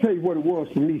all, let me tell you what it was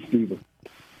for me, Stephen.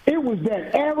 It was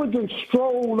that arrogant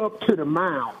stroll up to the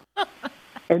mound.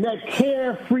 And that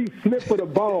carefree flip of the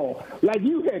ball, like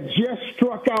you had just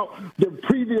struck out the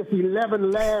previous 11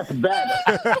 last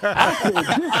batters. I said,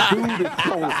 this dude is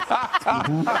cold.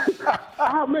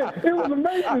 Oh, man, it was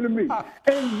amazing to me.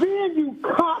 And then you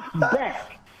cocked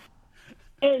back,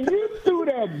 and you threw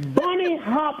that bunny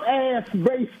hop ass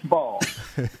baseball.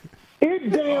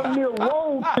 It damn near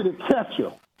rolled to the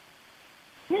catcher.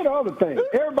 Here's the other thing.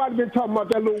 Everybody been talking about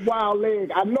that little wild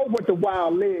leg. I know what the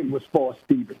wild leg was for,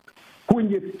 Stephen. When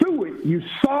you threw it, you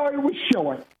saw it was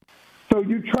short, so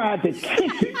you tried to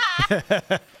kick it.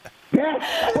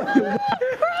 That's what the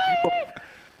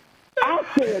I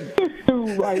said, this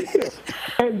dude right here.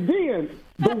 And then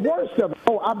the worst of it,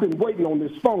 I've been waiting on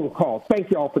this phone call.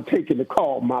 Thank y'all for taking the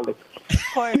call, Molly.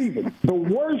 Stephen, the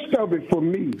worst of it for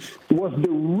me was the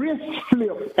wrist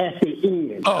flip at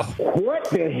the end. Oh. What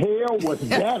the hell was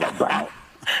that about?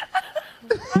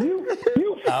 You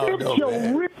flipped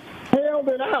your wrist, held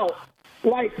it out.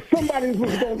 Like somebody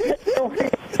was going to take your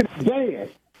hand to the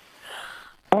dance.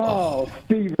 Oh,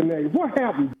 Stephen A., what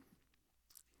happened?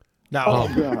 Now,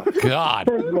 God.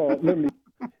 First of all, let me.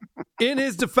 In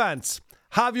his defense,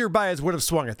 Javier Baez would have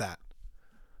swung at that.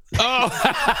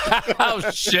 Oh,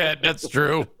 shit, that's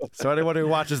true. So anyone who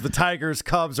watches the Tigers,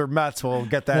 Cubs, or Mets will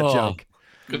get that joke.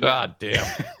 God damn.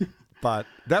 But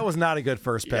that was not a good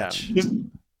first pitch. Yeah.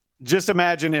 Just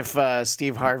imagine if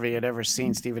Steve Harvey had ever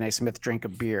seen Stephen A. Smith drink a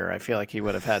beer. I feel like he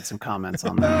would have had some comments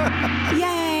on that.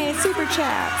 Yay, super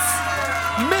chats.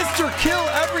 Mr. Kill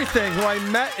Everything, who I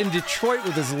met in Detroit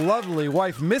with his lovely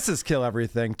wife, Mrs. Kill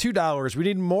Everything, $2. We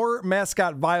need more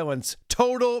mascot violence.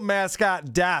 Total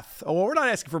mascot death. Oh, well, we're not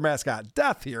asking for mascot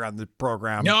death here on the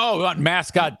program. No, we want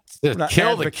mascot to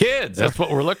kill the kids. That's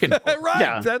what we're looking for. Right.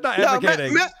 Yeah. They're not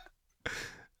advocating.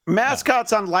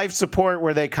 Mascots on life support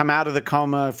where they come out of the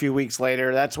coma a few weeks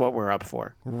later, that's what we're up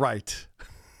for. Right.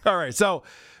 All right. So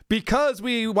because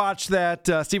we watched that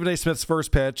Stephen A. Smith's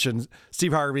first pitch and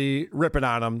Steve Harvey ripping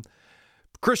on him,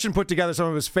 Christian put together some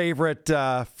of his favorite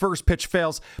first pitch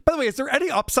fails. By the way, is there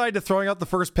any upside to throwing out the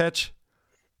first pitch?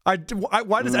 Why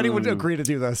does anyone agree to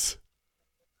do this?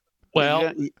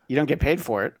 Well, you don't get paid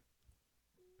for it.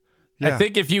 Yeah. I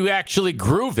think if you actually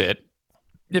groove it,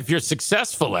 if you're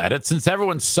successful at it, since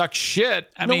everyone sucks shit,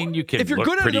 I mean, you can. If you're look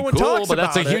good at it, pretty no one cool, talks but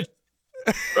that's about a huge.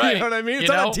 Right. You know what I mean? It's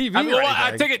not on TV.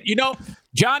 I think it.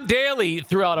 John Daly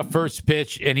threw out a first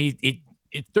pitch, and he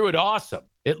threw it awesome.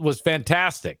 It was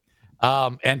fantastic,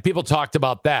 and people talked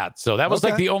about that. So that was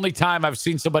like the only time I've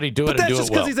seen somebody do it and do it well. That's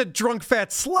just because he's a drunk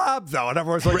fat slob, though, and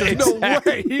everyone's like, "There's no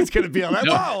way he's going to be on that."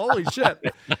 Wow, holy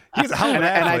shit! He's a hell of an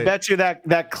and I athlete. bet you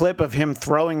that clip of him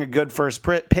throwing a good first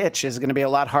pitch is going to be a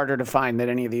lot harder to find than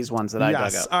any of these ones that I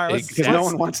dug up. All right, because no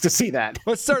one wants to see that.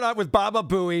 Let's start out with Baba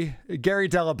Booey, Gary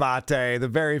Delabate, the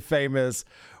very famous,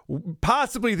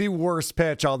 possibly the worst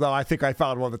pitch, although I think I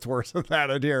found one that's worse than that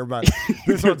in here, but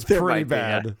this one's pretty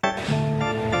bad.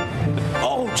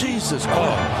 Oh, Jesus.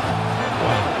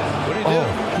 What did he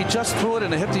do? He just threw it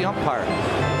and it hit the umpire.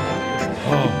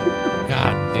 Oh,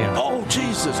 God damn. Oh,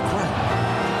 Jesus Christ.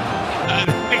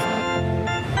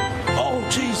 Oh,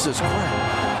 Jesus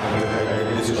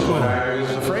Christ. This is what I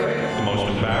was afraid of. The most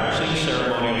embarrassing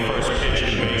ceremony of first pitch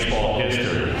in baseball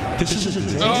history. This is a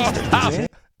disaster.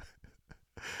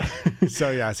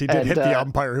 So, yes, he did hit the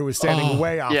umpire who was standing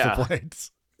way off the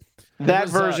plates. That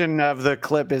version of the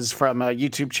clip is from a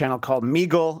YouTube channel called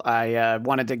Meagle. I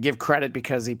wanted to give credit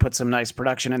because he put some nice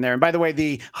production in there. And by the way,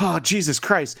 Jesus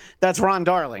Christ, that's Ron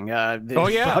Darling. One of the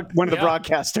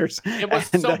broadcasters. It was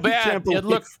so bad.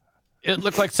 It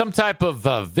looked like some type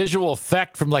of visual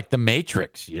effect from like The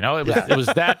Matrix. You know, it was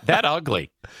that ugly.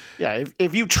 Yeah,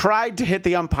 if you tried to hit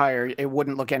the umpire, it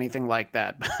wouldn't look anything like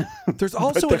that. There's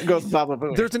also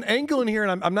there's an angle in here,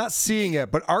 and I'm not seeing it,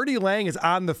 but Artie Lang is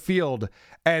on the field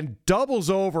and doubles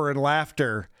over in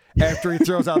laughter after he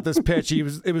throws out this pitch. It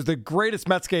was the greatest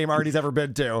Mets game Artie's ever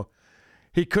been to.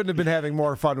 He couldn't have been having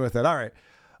more fun with it. All right,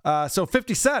 so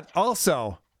 50 Cent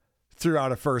also threw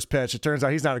out a first pitch. It turns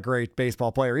out he's not a great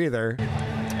baseball player either.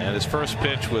 And his first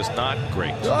pitch was not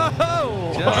great.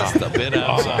 Oh! Just a bit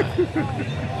outside.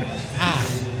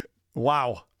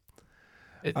 Wow.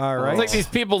 All right. It's like these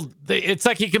people, it's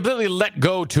like he completely let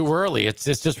go too early. It's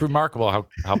just remarkable how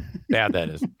bad that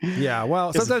is. Yeah,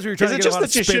 well, sometimes when you're trying to get a lot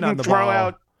of spin on the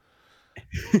ball.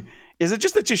 Is it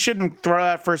just that you shouldn't throw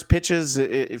out first pitches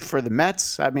for the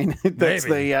Mets? I mean, that's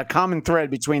the common thread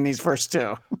between these first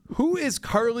two. Who is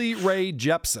Carly Rae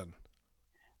Jepsen?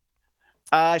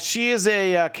 She is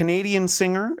a Canadian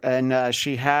singer, and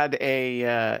she had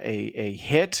a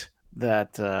hit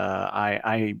that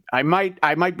I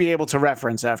might be able to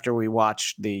reference after we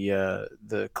watch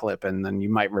the clip, and then you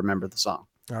might remember the song.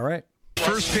 All right.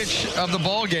 First pitch of the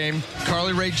ball game,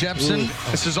 Carly Rae Jepsen.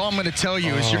 This is all I'm going to tell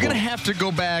you is you're going to have to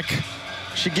go back.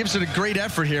 She gives it a great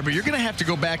effort here, but you're going to have to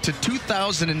go back to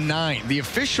 2009, the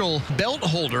official belt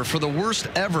holder for the worst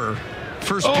ever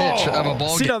first pitch of a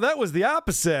ball game. Now that was the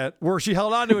opposite, where she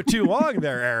held on to it too long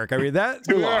there, Eric. I mean,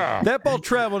 that ball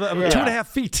traveled 2.5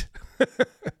 feet.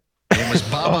 It was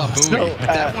Baba Booey.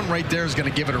 That one right there is going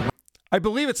to give it a... I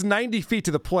believe it's 90 feet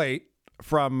to the plate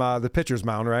from the pitcher's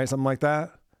mound, right? Something like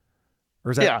that? Or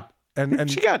is that... Yeah. And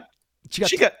she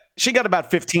got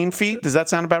about 15 feet. Does that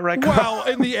sound about right? Well,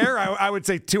 in the air, I would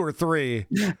say 2 or 3.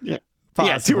 Yeah.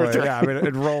 Possibly. Yeah, 2 or 3. Yeah, I mean,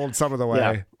 it rolled some of the way.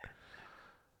 Yeah.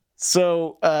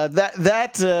 So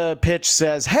that pitch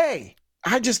says, "Hey,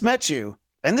 I just met you,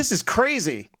 and this is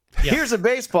crazy. Yeah. Here's a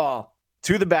baseball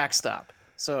to the backstop."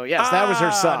 So yes, that was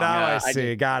her song. Now I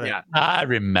see. Got it. Yeah. I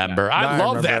remember. Yeah. I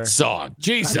love that song.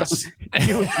 Jesus.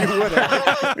 you would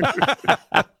have.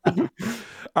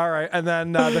 All right, and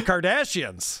then the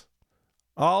Kardashians.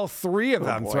 All 3 of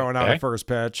them throwing out a first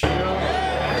pitch. 3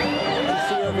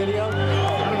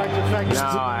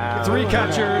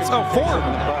 catchers. 4.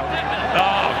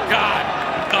 Oh, God.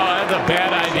 Oh, that's a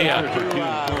bad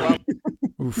idea.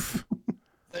 Oof.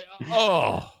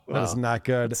 Oh. That is not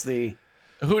good.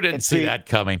 Who didn't see that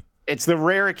coming? It's the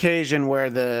rare occasion where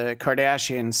the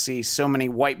Kardashians see so many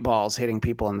white balls hitting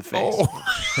people in the face.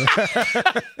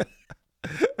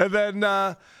 And then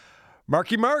Mark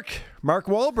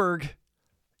Wahlberg,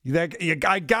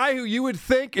 a guy who you would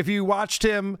think if you watched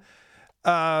him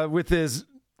with his,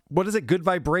 what is it, Good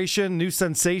Vibration, New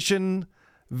Sensation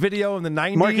video in the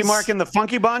 90s. Marky Mark and the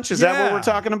Funky Bunch? Is that what we're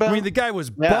talking about? I mean, the guy was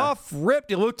buff,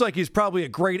 ripped. He looked like he's probably a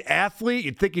great athlete.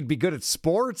 You'd think he'd be good at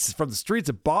sports from the streets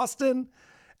of Boston.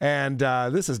 And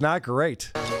this is not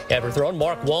great. Ever thrown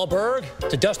Mark Wahlberg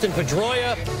to Dustin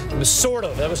Pedroia? It was sort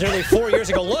of. That was nearly 4 years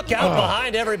ago. Look out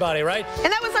behind everybody, right?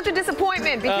 And that was such a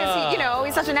disappointment because,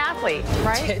 he's such an athlete,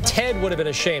 right? Ted would have been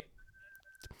ashamed.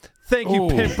 Thank you,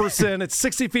 Pimperson. It's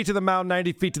 60 feet to the mound,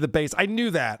 90 feet to the base. I knew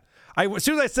that. As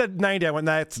soon as I said 90, I went,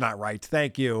 that's not right.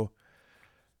 Thank you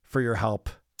for your help.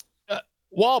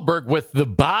 Wahlberg with the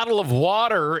bottle of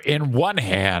water in one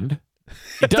hand.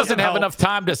 He doesn't have enough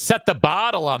time to set the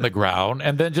bottle on the ground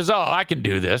and then just, I can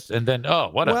do this. And then,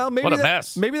 what a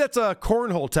mess. Maybe that's a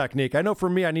cornhole technique. I know for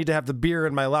me, I need to have the beer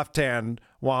in my left hand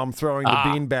while I'm throwing the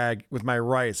beanbag with my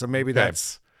right. So maybe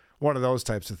that's one of those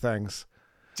types of things.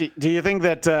 Do you think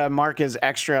that Mark is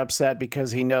extra upset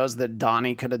because he knows that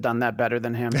Donnie could have done that better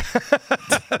than him?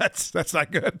 That's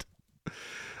not good.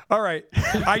 All right.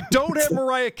 I don't have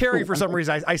Mariah Carey for some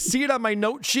reason. I see it on my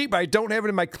note sheet, but I don't have it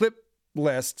in my clip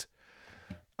list.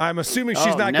 I'm assuming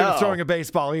she's not good at throwing a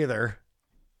baseball either.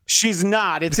 She's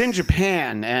not. It's in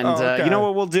Japan, and okay. You know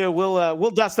what we'll do?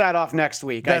 We'll dust that off next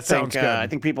week. That sounds good. I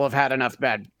think people have had enough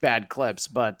bad clips,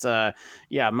 but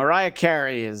yeah, Mariah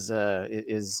Carey is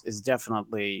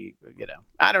definitely,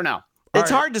 I don't know. It's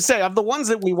hard to say. Of the ones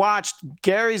that we watched,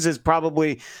 Gary's is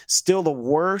probably still the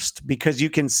worst because you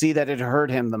can see that it hurt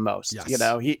him the most. Yes.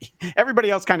 Everybody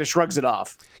else kind of shrugs it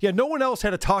off. Yeah, no one else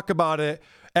had to talk about it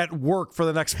at work for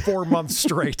the next 4 months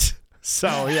straight.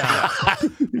 So yeah,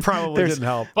 probably didn't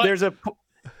help. But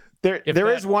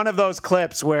there is one of those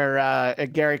clips where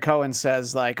Gary Cohen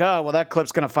says like, "Oh, well, that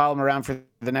clip's going to follow him around for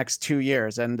the next 2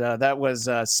 years," and that was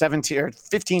 17 or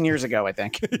 15 years ago, I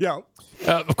think. Yeah.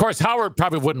 Of course, Howard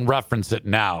probably wouldn't reference it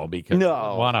now because he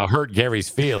doesn't want to hurt Gary's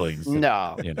feelings.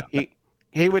 No,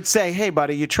 he would say, "Hey,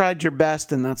 buddy, you tried your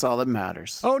best, and that's all that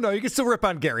matters." Oh no, you can still rip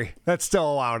on Gary. That's still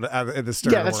allowed in the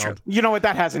Stern world. That's true. You know what?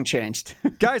 That hasn't changed.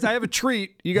 Guys, I have a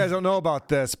treat. You guys don't know about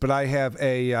this, but I have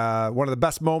one of the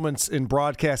best moments in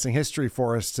broadcasting history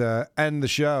for us to end the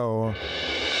show.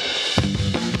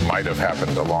 Might have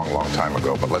happened a long, long time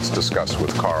ago, but let's discuss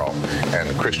with Carl and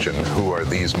Christian who are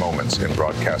these moments in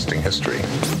broadcasting history.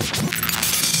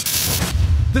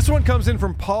 This one comes in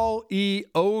from Paul E.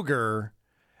 Ogre,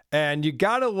 and you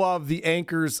gotta love the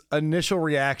anchor's initial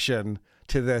reaction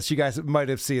to this. You guys might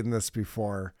have seen this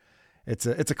before. It's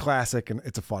a classic, and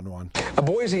it's a fun one. A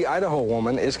Boise, Idaho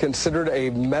woman is considered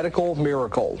a medical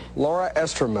miracle. Laura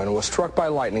Esterman was struck by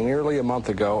lightning nearly a month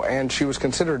ago, and she was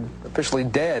considered officially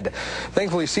dead.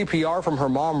 Thankfully, CPR from her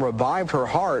mom revived her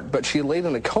heart, but she laid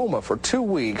in a coma for 2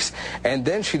 weeks, and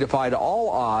then she defied all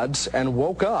odds and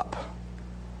woke up.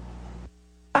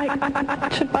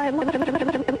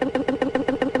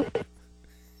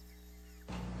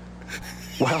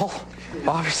 Well,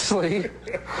 obviously,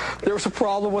 there was a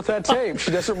problem with that tape.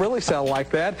 She doesn't really sound like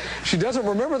that. She doesn't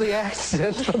remember the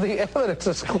accident, but the evidence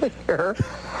is clear.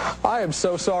 I am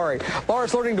so sorry.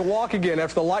 Laura's learning to walk again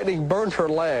after the lightning burned her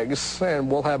legs,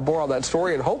 and we'll have more on that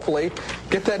story and hopefully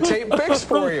get that tape fixed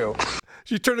for you.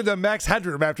 She turned into Max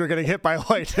Headroom after getting hit by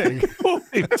lightning.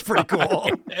 That's pretty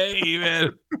cool. Hey,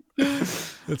 man.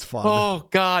 It's fun. Oh,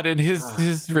 God, and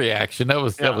his reaction, that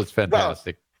was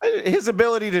fantastic. Well, his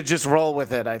ability to just roll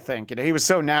with it, I think. He was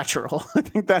so natural. I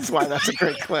think that's why that's a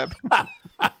great clip.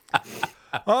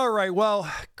 All right.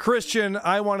 Well, Christian,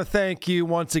 I want to thank you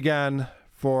once again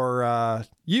for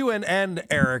you and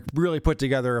Eric really put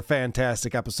together a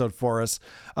fantastic episode for us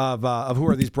of Who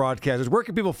Are These Broadcasters. Where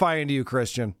can people find you,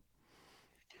 Christian?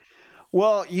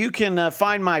 Well, you can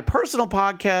find my personal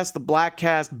podcast, The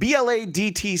Blackcast,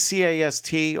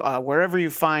 BLADTCAST, wherever you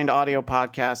find audio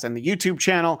podcasts, and the YouTube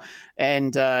channel.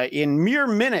 And in mere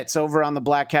minutes over on the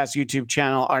Blackcast YouTube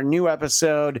channel, our new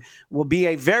episode will be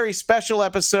a very special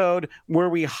episode where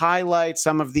we highlight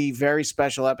some of the very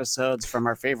special episodes from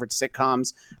our favorite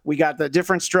sitcoms. We got the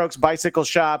Different Strokes Bicycle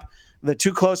Shop, the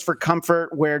Too Close for Comfort,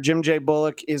 where Jim J.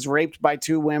 Bullock is raped by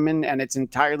two women, and it's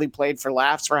entirely played for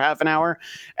laughs for half an hour.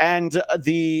 And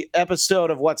the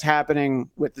episode of What's Happening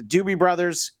with the Doobie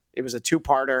Brothers. It was a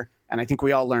two-parter, and I think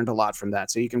we all learned a lot from that.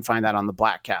 So you can find that on the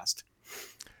Blackcast.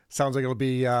 Sounds like it'll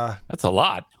be... That's a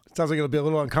lot. Sounds like it'll be a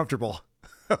little uncomfortable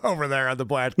over there on the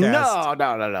Blackcast.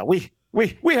 No.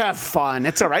 We have fun.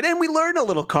 It's all right. And we learn a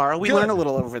little, Carl. We learn a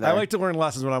little over there. I like to learn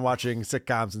lessons when I'm watching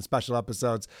sitcoms and special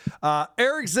episodes.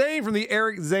 Eric Zane from the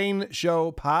Eric Zane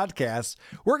Show podcast.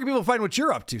 Where can people find what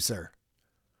you're up to, sir?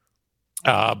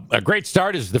 A great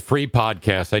start is the free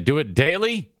podcast. I do it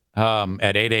daily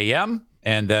at 8 a.m.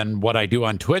 And then what I do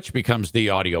on Twitch becomes the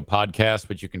audio podcast,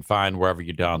 which you can find wherever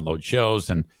you download shows.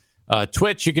 And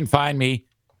Twitch, you can find me,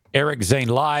 Eric Zane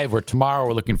Live, where tomorrow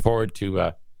we're looking forward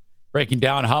to breaking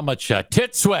down how much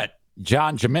tit sweat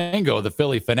John Jamingo, the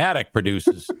Philly Fanatic,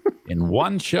 produces in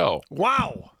one show.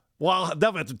 Wow. Well,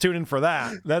 definitely have to tune in for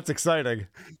that. That's exciting.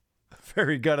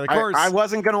 Very good. Of course, I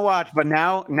wasn't going to watch, but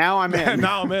now I'm in.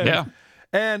 Now I'm in. Yeah.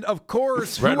 And of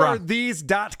course,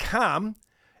 whoarethese.com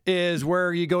is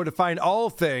where you go to find all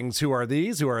things Who Are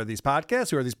These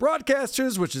podcasts, Who Are These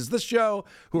Broadcasters, which is this show,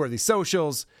 Who Are These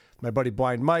Socials, my buddy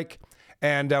Blind Mike.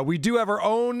 And we do have our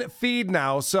own feed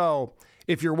now, so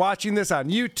if you're watching this on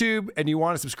YouTube and you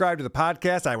want to subscribe to the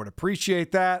podcast, I would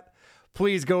appreciate that.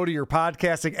 Please go to your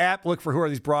podcasting app, look for Who Are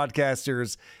These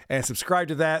Broadcasters, and subscribe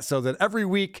to that so that every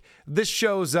week this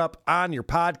shows up on your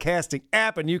podcasting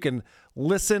app and you can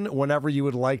listen whenever you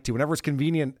would like to, whenever it's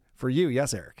convenient for you.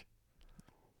 Yes, Eric?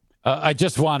 I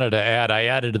just wanted to add, I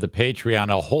added to the Patreon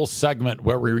a whole segment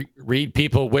where we read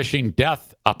people wishing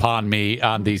death upon me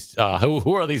on these,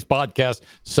 who are these podcast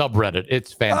subreddit.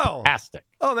 It's fantastic.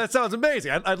 Oh, that sounds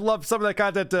amazing. I'd love some of that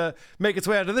content to make its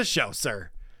way onto this show, sir,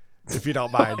 if you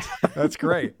don't mind. That's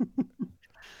great.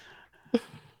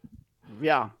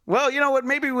 Yeah. Well, you know what?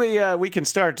 Maybe we can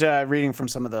start reading from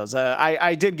some of those.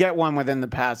 I did get one within the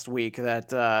past week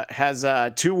that has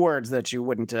 2 words that you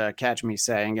wouldn't catch me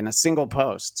saying in a single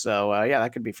post. So, yeah,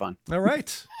 that could be fun. All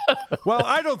right. Well,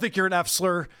 I don't think you're an F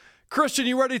slur. Christian,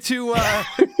 you ready to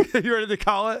you ready to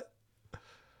call it?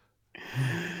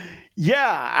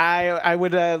 Yeah, I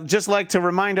would just like to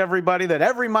remind everybody that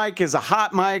every mic is a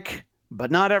hot mic,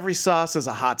 but not every sauce is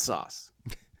a hot sauce.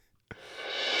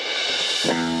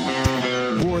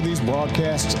 Who are these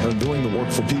broadcasts are doing the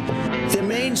work for people? The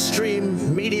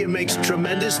mainstream media makes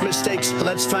tremendous mistakes.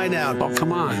 Let's find out. Oh,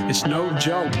 come on. It's no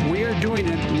joke. We are doing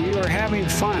it. We are having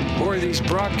fun. Or these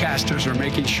broadcasters are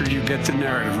making sure you get the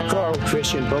narrative. Carl and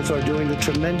Christian both are doing a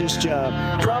tremendous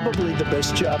job. Probably the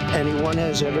best job anyone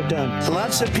has ever done.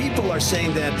 Lots of people are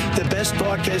saying that the best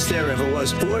podcast there ever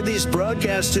was. Who are these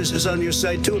broadcasters is on your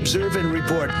site to observe and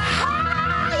report.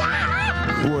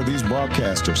 Who are these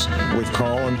broadcasters? With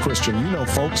Carl and Christian, you know,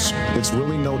 folks, it's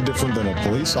really no different than a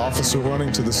police officer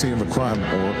running to the scene of a crime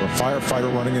or a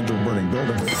firefighter running into a burning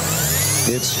building.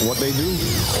 It's what they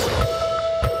do.